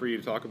 and love for you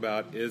to talk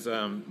about is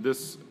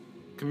this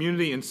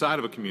community inside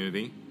of a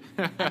community.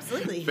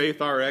 Absolutely.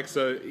 Faith RX.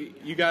 So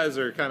you guys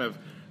are kind of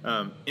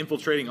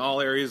infiltrating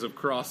all areas of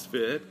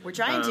CrossFit. We're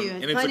trying to.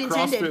 And it's Pun a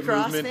intended,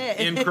 CrossFit movement CrossFit.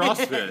 in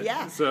CrossFit.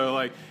 Yeah. So,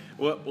 like,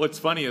 what's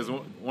funny is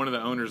one of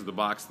the owners of the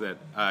box that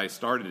I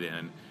started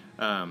in,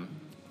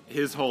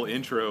 his whole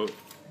intro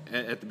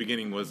at the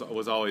beginning was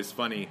always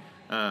funny.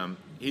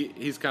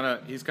 He's kind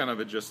of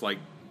a just like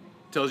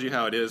tells you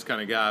how it is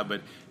kind of guy.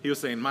 But he was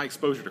saying my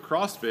exposure to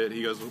CrossFit.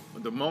 He goes,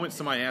 the moment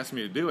somebody asked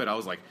me to do it, I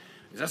was like,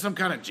 is that some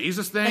kind of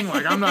Jesus thing?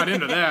 Like, I'm not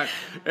into that.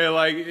 And,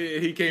 like,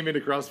 he came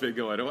into CrossFit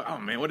going, oh,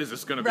 man, what is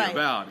this going to be Right.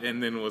 about?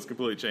 And then was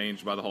completely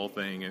changed by the whole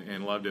thing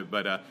and loved it.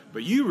 But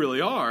you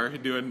really are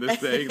doing this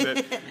thing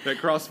that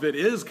CrossFit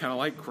is kind of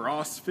like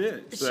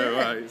CrossFit. So,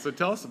 Sure. so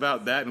tell us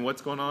about that and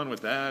what's going on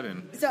with that.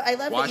 And So I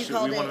love why that you should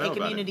called we it wanna know a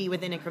about community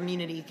within a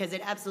community, because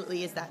it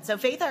absolutely is that. So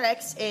Faith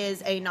RX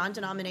is a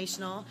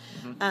non-denominational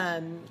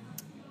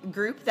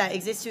group that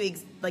exists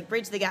to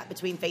bridge the gap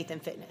between faith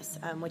and fitness,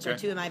 which are Okay.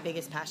 two of my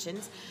biggest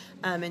passions.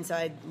 And so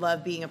I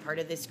love being a part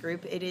of this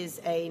group. It is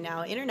a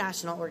now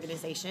international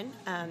organization.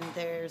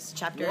 There's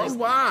chapters.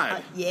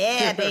 Worldwide.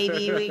 Yeah,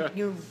 baby.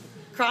 You're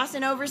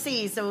crossing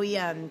overseas. So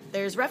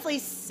there's roughly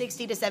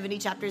 60 to 70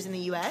 chapters in the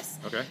U.S.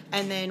 Okay.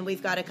 And then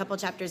we've got a couple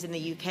chapters in the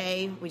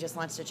U.K. We just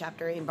launched a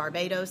chapter in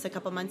Barbados a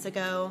couple months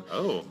ago.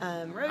 Oh.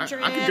 Road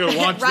trip. I could go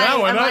launch right. that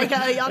one. I'm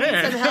like, y'all need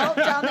Yeah. some help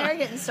down there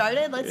getting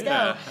started? Let's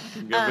Yeah.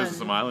 go. Go visit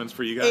some islands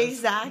for you guys.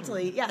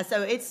 Exactly. Yeah.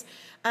 So it's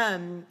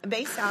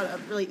based out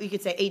of, really, we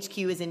could say HQ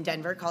is in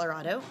Denver,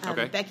 Colorado.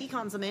 Okay. Becky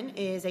Konzelman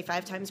is a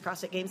 5-time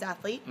CrossFit Games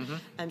athlete.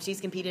 She's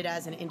competed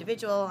as an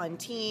individual, on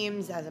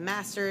teams, as a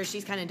master.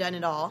 She's kind of done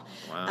it all.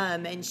 Wow.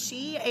 And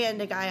she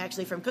and a guy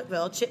actually from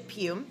Cookeville, Chip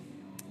Pugh,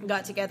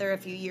 got together a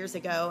few years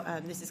ago.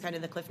 This is kind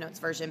of the Cliff Notes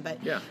version,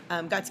 but Yeah.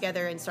 got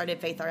together and started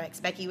Faith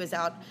RX. Becky was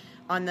out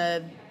on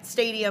the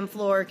stadium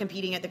floor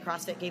competing at the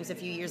CrossFit Games a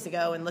few years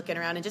ago and looking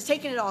around and just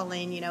taking it all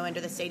in,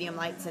 under the stadium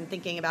lights and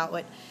thinking about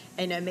what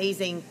an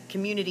amazing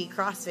community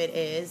CrossFit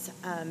is,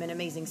 an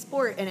amazing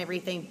sport and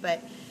everything.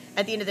 But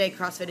at the end of the day,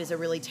 CrossFit is a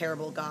really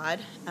terrible God.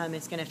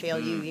 It's going to fail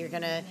you. You're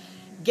going to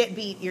get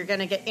beat, you're going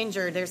to get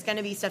injured, there's going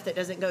to be stuff that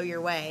doesn't go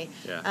your way.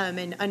 Yeah.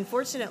 And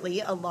unfortunately,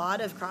 a lot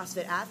of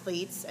CrossFit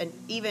athletes, and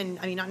even,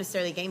 not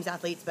necessarily games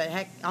athletes, but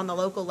heck, on the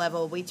local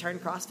level, we turn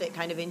CrossFit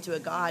kind of into a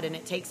god, and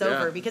it takes Yeah,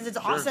 over because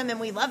it's sure. awesome and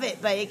we love it,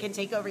 but it can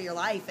take over your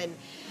life.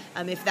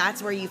 And if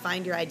that's where you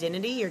find your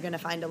identity, you're going to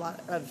find a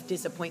lot of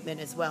disappointment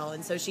as well.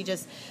 And so she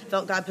just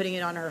felt God putting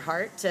it on her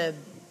heart to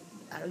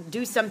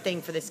do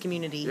something for this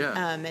community.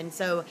 Yeah. And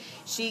so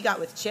she got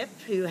with Chip,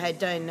 who had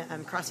done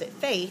CrossFit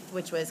Faith,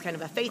 which was kind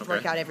of a faith Okay.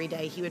 workout every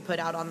day. He would put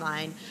out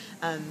online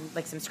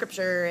like some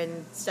scripture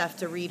and stuff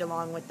to read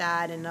along with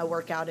that, and a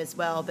workout as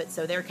well. But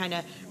so their kind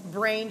of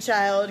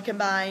brainchild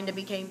combined and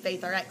became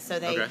Faith RX. So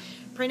they Okay.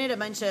 printed a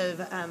bunch of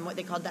what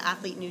they called the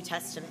Athlete New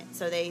Testament.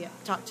 So they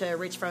talked to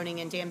Rich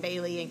Froning and Dan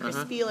Bailey and Chris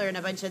Spieler and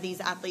a bunch of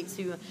these athletes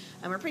who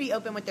were pretty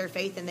open with their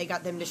faith, and they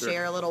got them to Sure.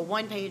 share a little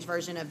one-page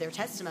version of their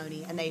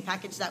testimony, and they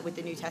packaged that with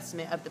the New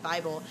Testament of the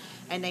Bible,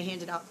 and they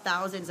handed out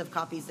thousands of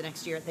copies the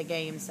next year at the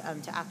games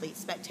to athletes,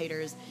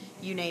 spectators,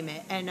 you name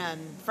it. And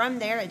from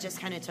there, it just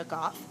kind of took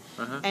off.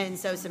 And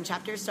so some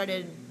chapters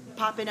started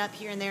popping up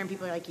here and there, and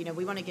people are like,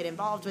 we want to get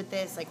involved with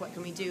this. Like, what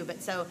can we do?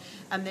 But so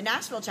the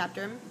Nashville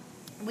chapter,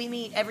 we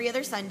meet every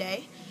other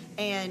Sunday,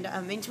 and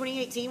in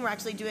 2018, we're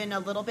actually doing a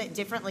little bit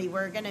differently.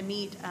 We're going to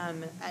meet,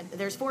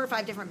 there's 4 or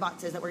 5 different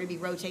boxes that we're going to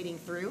be rotating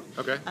through.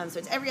 Okay. So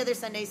it's every other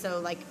Sunday. So,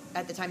 like,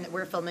 at the time that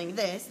we're filming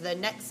this, the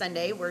next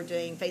Sunday, we're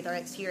doing Faith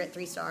RX here at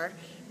 3-Star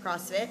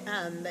CrossFit.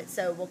 But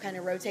so we'll kind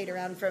of rotate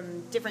around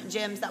from different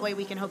gyms. That way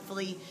we can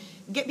hopefully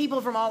get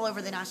people from all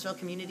over the Nashville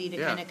community to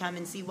Yeah. kind of come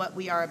and see what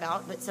we are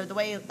about. But so the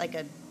way, like,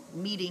 a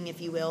meeting,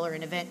 if you will, or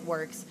an event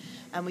works.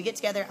 We get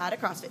together at a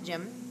CrossFit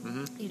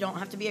gym. You don't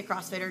have to be a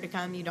CrossFitter to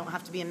come. You don't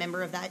have to be a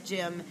member of that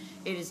gym.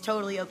 It is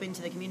totally open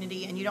to the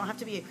community, and you don't have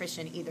to be a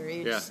Christian either.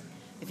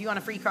 If you want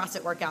a free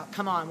CrossFit workout,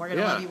 come on. We're going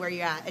to love you where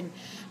you're at.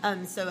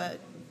 And so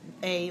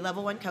a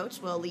level 1 coach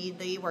will lead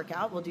the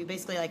workout. We'll do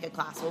basically like a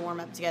class. We'll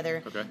warm up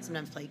together,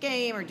 sometimes play a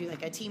game or do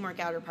like a team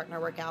workout or partner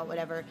workout,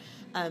 whatever.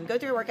 Go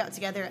through a workout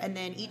together, and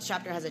then each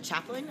chapter has a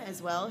chaplain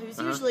as well, who's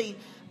usually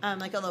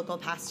like a local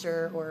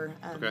pastor or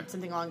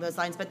something along those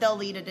lines. But they'll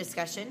lead a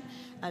discussion,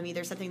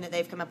 either something that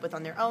they've come up with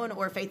on their own,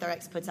 or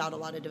FaithRx puts out a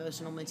lot of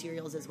devotional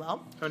materials as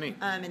well. Oh, neat.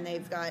 And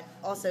they've got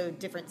also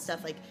different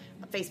stuff like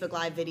Facebook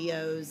Live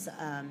videos.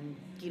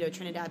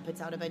 Trinidad puts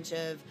out a bunch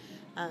of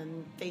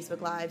Facebook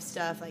Live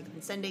stuff like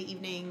on Sunday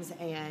evenings,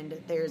 and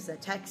there's a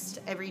text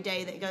every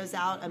day that goes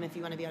out. If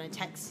you want to be on a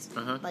text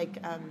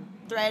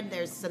thread,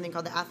 there's something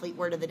called the Athlete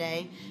Word of the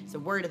Day. So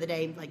word of the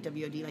day, like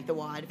WOD, like the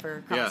WOD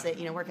for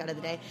CrossFit, workout of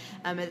the day.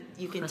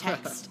 You can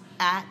text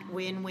at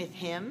Win With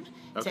Him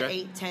to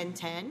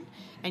 81010,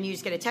 and you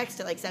just get a text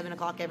at like 7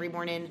 o'clock every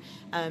morning.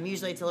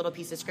 Usually it's a little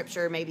piece of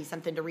scripture, maybe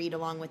something to read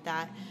along with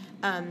that.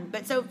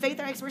 But so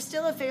FaithRx, we're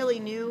still a fairly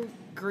new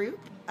group,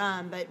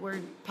 but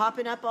we're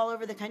popping up all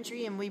over the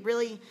country, and we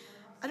really,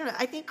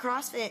 I think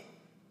CrossFit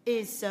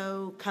is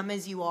so come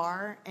as you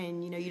are,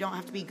 and you don't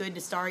have to be good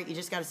to start, you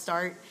just got to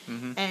start.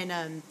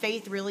 And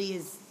faith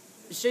really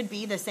should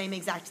be the same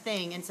exact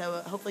thing, and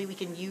so hopefully we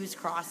can use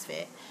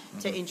CrossFit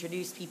to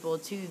introduce people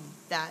to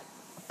that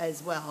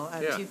as well,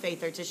 to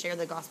faith, or to share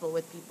the gospel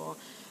with people.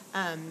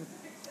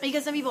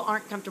 Because some people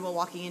aren't comfortable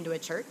walking into a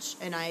church,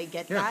 and I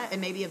get that,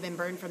 and maybe have been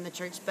burned from the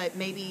church, but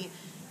maybe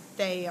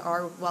they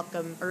are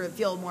welcome or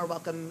feel more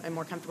welcome and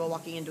more comfortable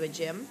walking into a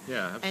gym.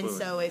 Yeah, absolutely. And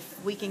so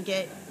if we can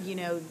get,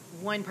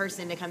 one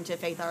person to come to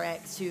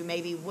FaithRx who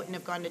maybe wouldn't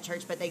have gone to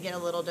church, but they get a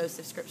little dose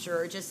of scripture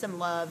or just some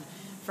love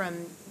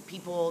from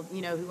people,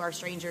 who are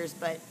strangers,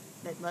 but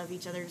that love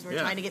each other, because we're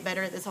trying to get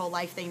better at this whole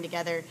life thing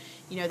together,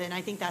 then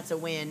I think that's a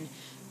win.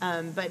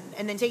 And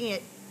then taking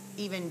it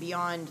even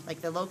beyond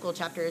like the local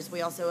chapters,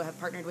 we also have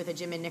partnered with a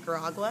gym in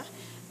Nicaragua.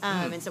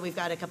 And so we've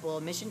got a couple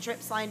of mission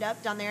trips lined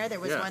up down there. There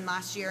was one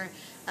last year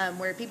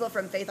where people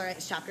from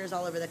FaithRx chapters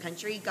all over the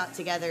country got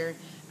together.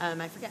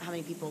 I forget how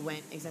many people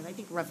went exactly. I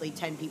think roughly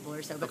 10 people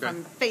or so, but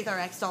from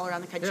FaithRx all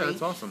around the country. Yeah,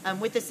 that's awesome.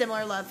 With a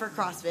similar love for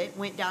CrossFit,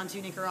 went down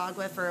to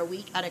Nicaragua for a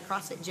week at a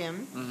CrossFit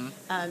gym.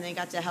 They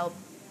got to help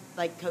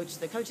coach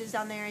the coaches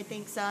down there, I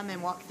think,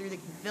 and walk through the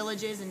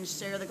villages and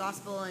share the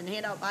gospel and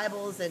hand out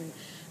Bibles and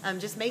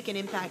just make an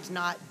impact,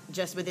 not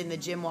just within the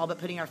gym wall, but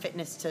putting our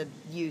fitness to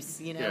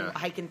use,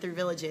 hiking through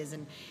villages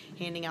and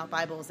handing out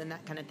Bibles and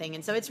that kind of thing.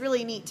 And so it's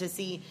really neat to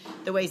see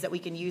the ways that we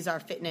can use our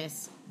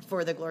fitness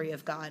for the glory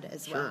of God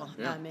as well,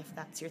 if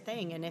that's your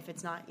thing. And if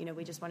it's not,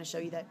 we just want to show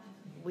you that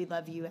we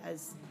love you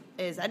as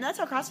is. And that's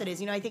how CrossFit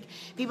is. I think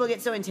people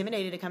get so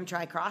intimidated to come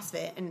try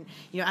CrossFit. And,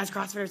 as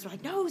CrossFitters, we're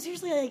like, no,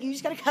 seriously, you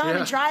just got to come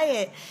and try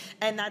it.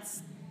 And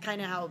that's kind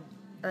of how,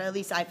 or at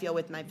least I feel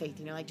with my faith,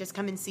 just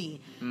come and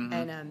see. And,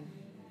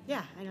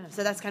 I don't know.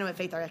 So that's kind of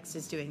what FaithRx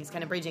is doing. It's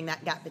kind of bridging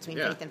that gap between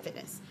faith and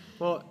fitness.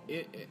 Well,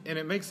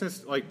 it makes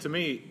sense. Like, to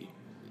me,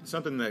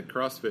 something that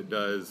CrossFit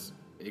does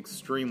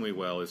extremely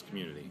well is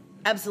community.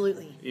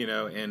 Absolutely.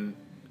 And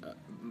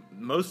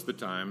most of the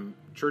time,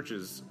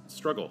 churches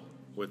struggle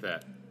with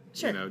that.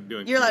 Sure.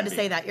 Doing You're allowed community. to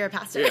say that. You're a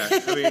pastor. Yeah.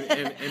 I mean,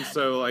 and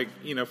so,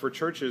 for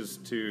churches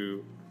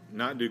to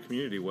not do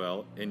community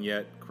well, and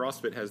yet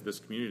CrossFit has this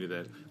community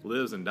that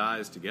lives and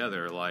dies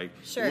together,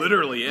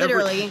 literally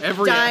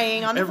every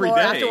dying on the every floor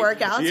day. after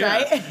workouts,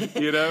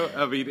 right?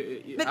 I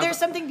mean, but there's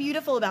something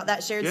beautiful about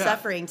that shared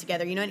suffering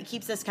together, and it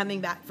keeps us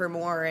coming back for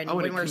more, and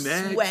when we're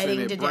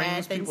sweating to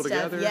death and stuff,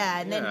 together.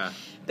 And then,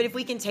 but if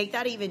we can take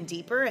that even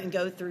deeper and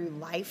go through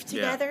life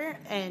together,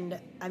 and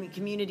I mean,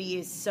 community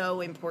is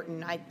so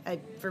important. I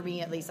for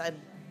me at least, I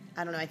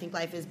don't know, I think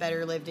life is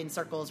better lived in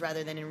circles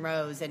rather than in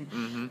rows. And,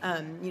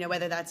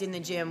 whether that's in the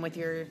gym with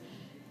your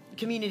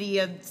community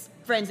of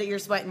friends that you're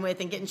sweating with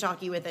and getting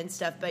chalky with and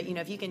stuff. But,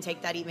 if you can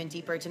take that even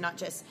deeper to not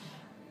just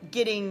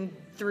getting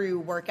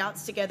through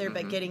workouts together,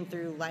 but getting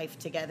through life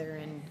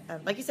together.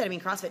 And like you said, I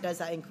mean, CrossFit does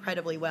that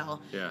incredibly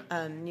well.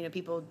 Yeah.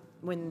 People,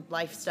 when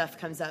life stuff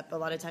comes up, a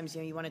lot of times,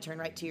 you want to turn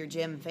right to your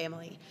gym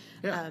family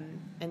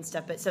and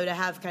stuff. But so to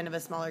have kind of a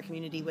smaller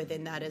community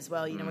within that as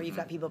well, where you've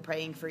got people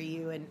praying for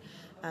you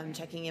and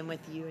checking in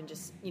with you and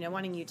just,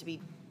 wanting you to be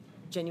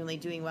genuinely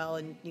doing well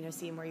and,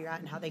 seeing where you're at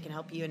and how they can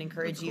help you and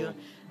encourage That's cool.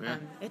 you. Yeah.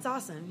 It's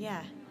awesome.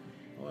 Yeah.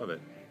 I love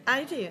it.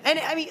 I do. And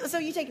I mean, so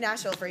you take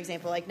Nashville, for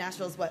example,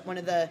 Nashville's one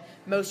of the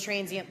most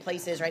transient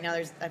places right now.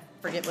 I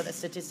forget what the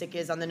statistic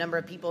is on the number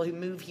of people who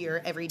move here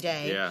every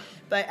day. Yeah.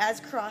 But as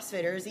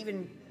CrossFitters,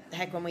 even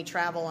heck, when we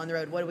travel on the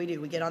road, what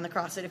do? We get on the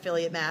CrossFit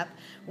affiliate map.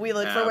 We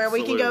look for where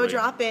we can go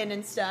drop in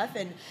and stuff.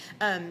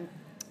 And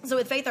So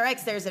with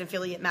FaithRx, there's an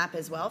affiliate map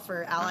as well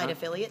for allied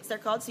affiliates, they're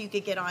called. So you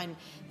could get on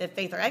the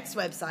FaithRx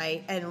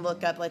website and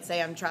look up, let's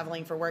say I'm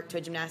traveling for work to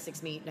a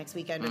gymnastics meet next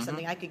weekend or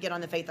something. I could get on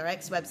the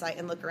FaithRx website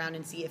and look around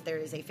and see if there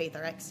is a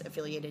FaithRx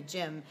affiliated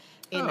gym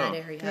in that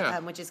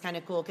area, which is kind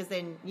of cool because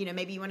then,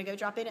 maybe you want to go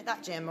drop in at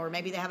that gym, or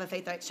maybe they have a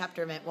FaithRx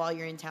chapter event while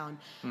you're in town.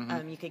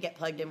 You could get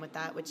plugged in with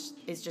that, which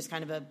is just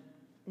kind of a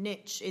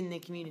niche in the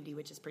community,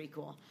 which is pretty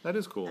cool. That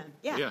is cool.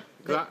 Yeah.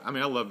 I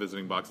love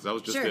visiting boxes. I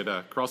was just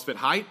at CrossFit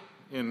Height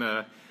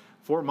in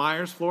Fort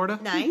Myers, Florida.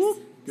 Nice. Give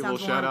a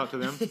Sounds little shout out to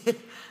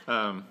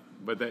them.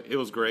 But it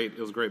was great. It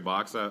was a great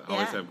box. I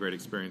always have great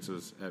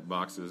experiences at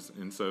boxes.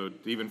 And so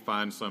to even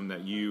find some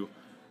that you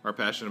are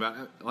passionate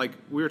about, like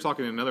we were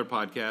talking in another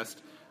podcast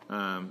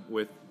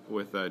with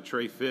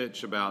Trey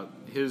Fitch about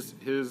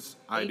his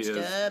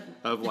ideas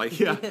of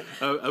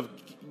of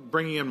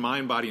bringing in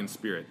mind, body, and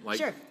spirit.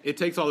 It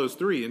takes all those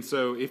three. And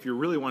so if you're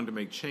really wanting to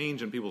make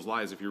change in people's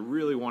lives, if you're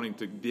really wanting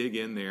to dig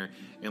in there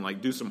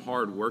and do some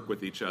hard work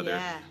with each other,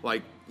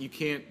 you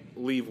can't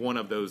leave one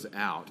of those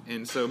out.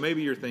 And so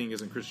maybe your thing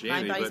isn't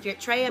Christianity. Mind, body, spirit.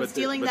 Trey, I'm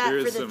stealing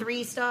that for the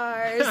 3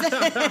 stars.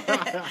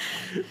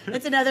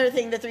 That's another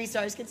thing the 3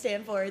 stars could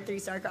stand for,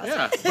 3-star CrossFit.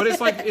 Yeah, but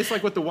it's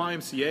like what the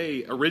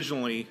YMCA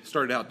originally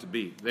started out to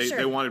be.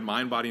 They wanted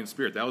mind, body, and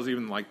spirit. That was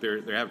even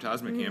their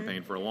advertisement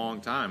campaign for a long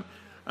time.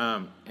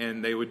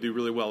 And they would do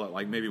really well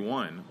at maybe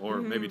 1 or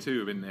maybe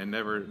 2 and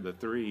never the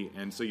 3.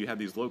 And so you have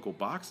these local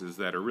boxes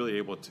that are really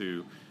able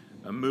to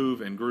move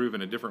and groove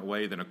in a different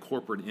way than a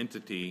corporate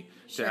entity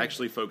to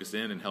actually focus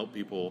in and help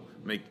people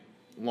make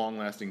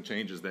long-lasting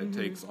changes that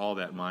takes all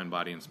that mind,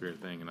 body, and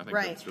spirit thing. And I think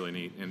that's really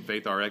neat. And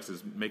FaithRx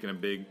is making a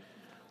big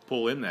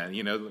pull in that.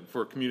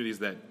 For communities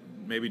that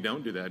maybe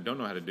don't do that, don't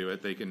know how to do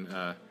it, they can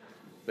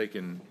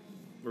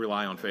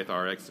rely on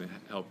FaithRx to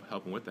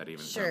help them with that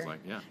even. Sure. Sounds like.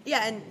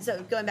 Yeah, and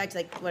so going back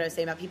to what I was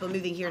saying about people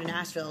moving here to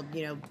Nashville,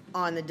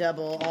 on the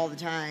double all the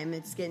time.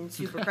 It's getting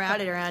super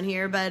crowded around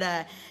here,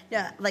 but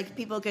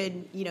people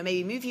could,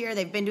 maybe move here.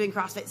 They've been doing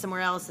CrossFit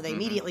somewhere else, so they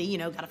immediately,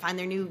 got to find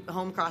their new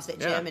home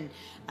CrossFit gym. And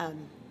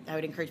I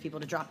would encourage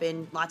people to drop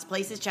in lots of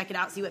places, check it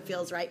out, see what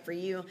feels right for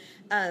you.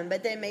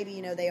 But then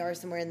maybe, they are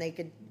somewhere and they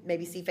could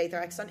maybe see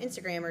FaithRx on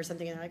Instagram or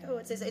something, and they're like, oh,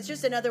 what's this? It's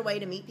just another way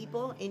to meet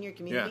people in your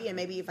community, and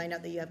maybe you find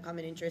out that you have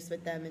common interests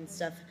with them and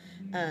stuff.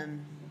 But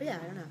yeah,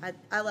 I don't know.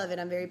 I love it.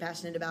 I'm very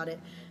passionate about it.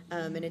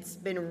 And it's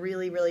been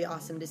really, really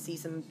awesome to see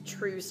some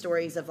true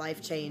stories of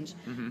life change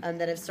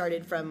that have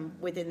started from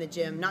within the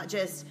gym. Not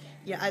just,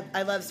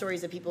 I love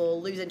stories of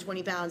people losing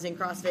 20 pounds in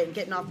CrossFit and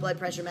getting off blood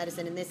pressure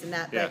medicine and this and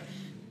that, but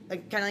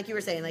kind of like you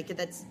were saying,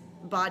 that's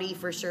body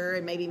for sure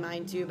and maybe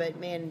mind too, but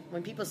man,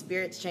 when people's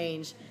spirits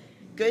change,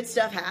 good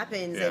stuff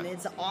happens, and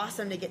it's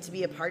awesome to get to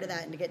be a part of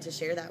that and to get to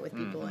share that with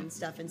people and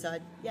stuff. And so, I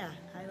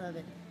love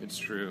it. It's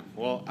true.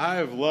 Well, I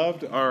have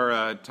loved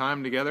our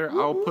time together.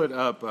 I'll put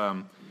up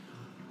on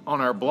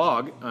our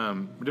blog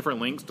different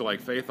links to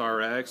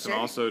FaithRx and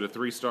also to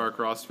 3-Star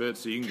CrossFit,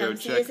 so you can go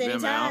check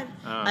them out.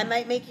 I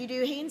might make you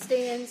do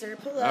handstands or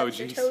pull-ups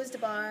or toes to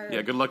bar.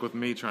 Yeah, good luck with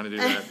me trying to do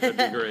that. That'd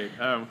be great.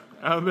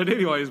 But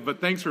anyways,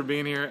 thanks for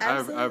being here.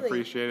 I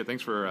appreciate it.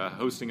 Thanks for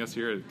hosting us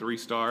here at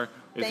 3-Star.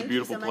 It's a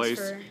beautiful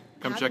place.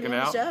 Come check it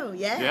out. Show.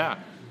 Yeah.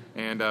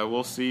 And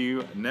we'll see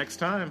you next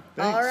time.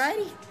 Thanks. All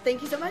righty.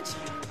 Thank you so much.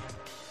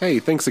 Hey,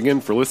 thanks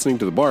again for listening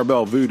to the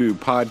Barbell Voodoo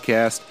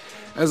podcast.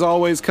 As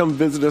always, come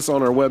visit us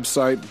on our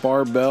website,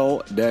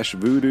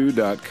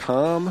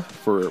 barbell-voodoo.com,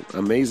 for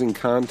amazing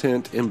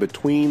content in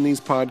between these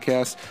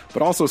podcasts,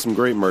 but also some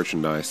great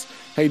merchandise.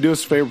 Hey, do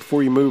us a favor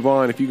before you move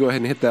on. If you go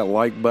ahead and hit that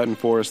like button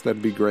for us,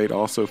 that'd be great.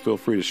 Also, feel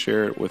free to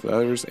share it with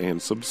others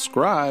and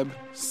subscribe.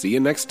 See you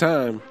next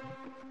time.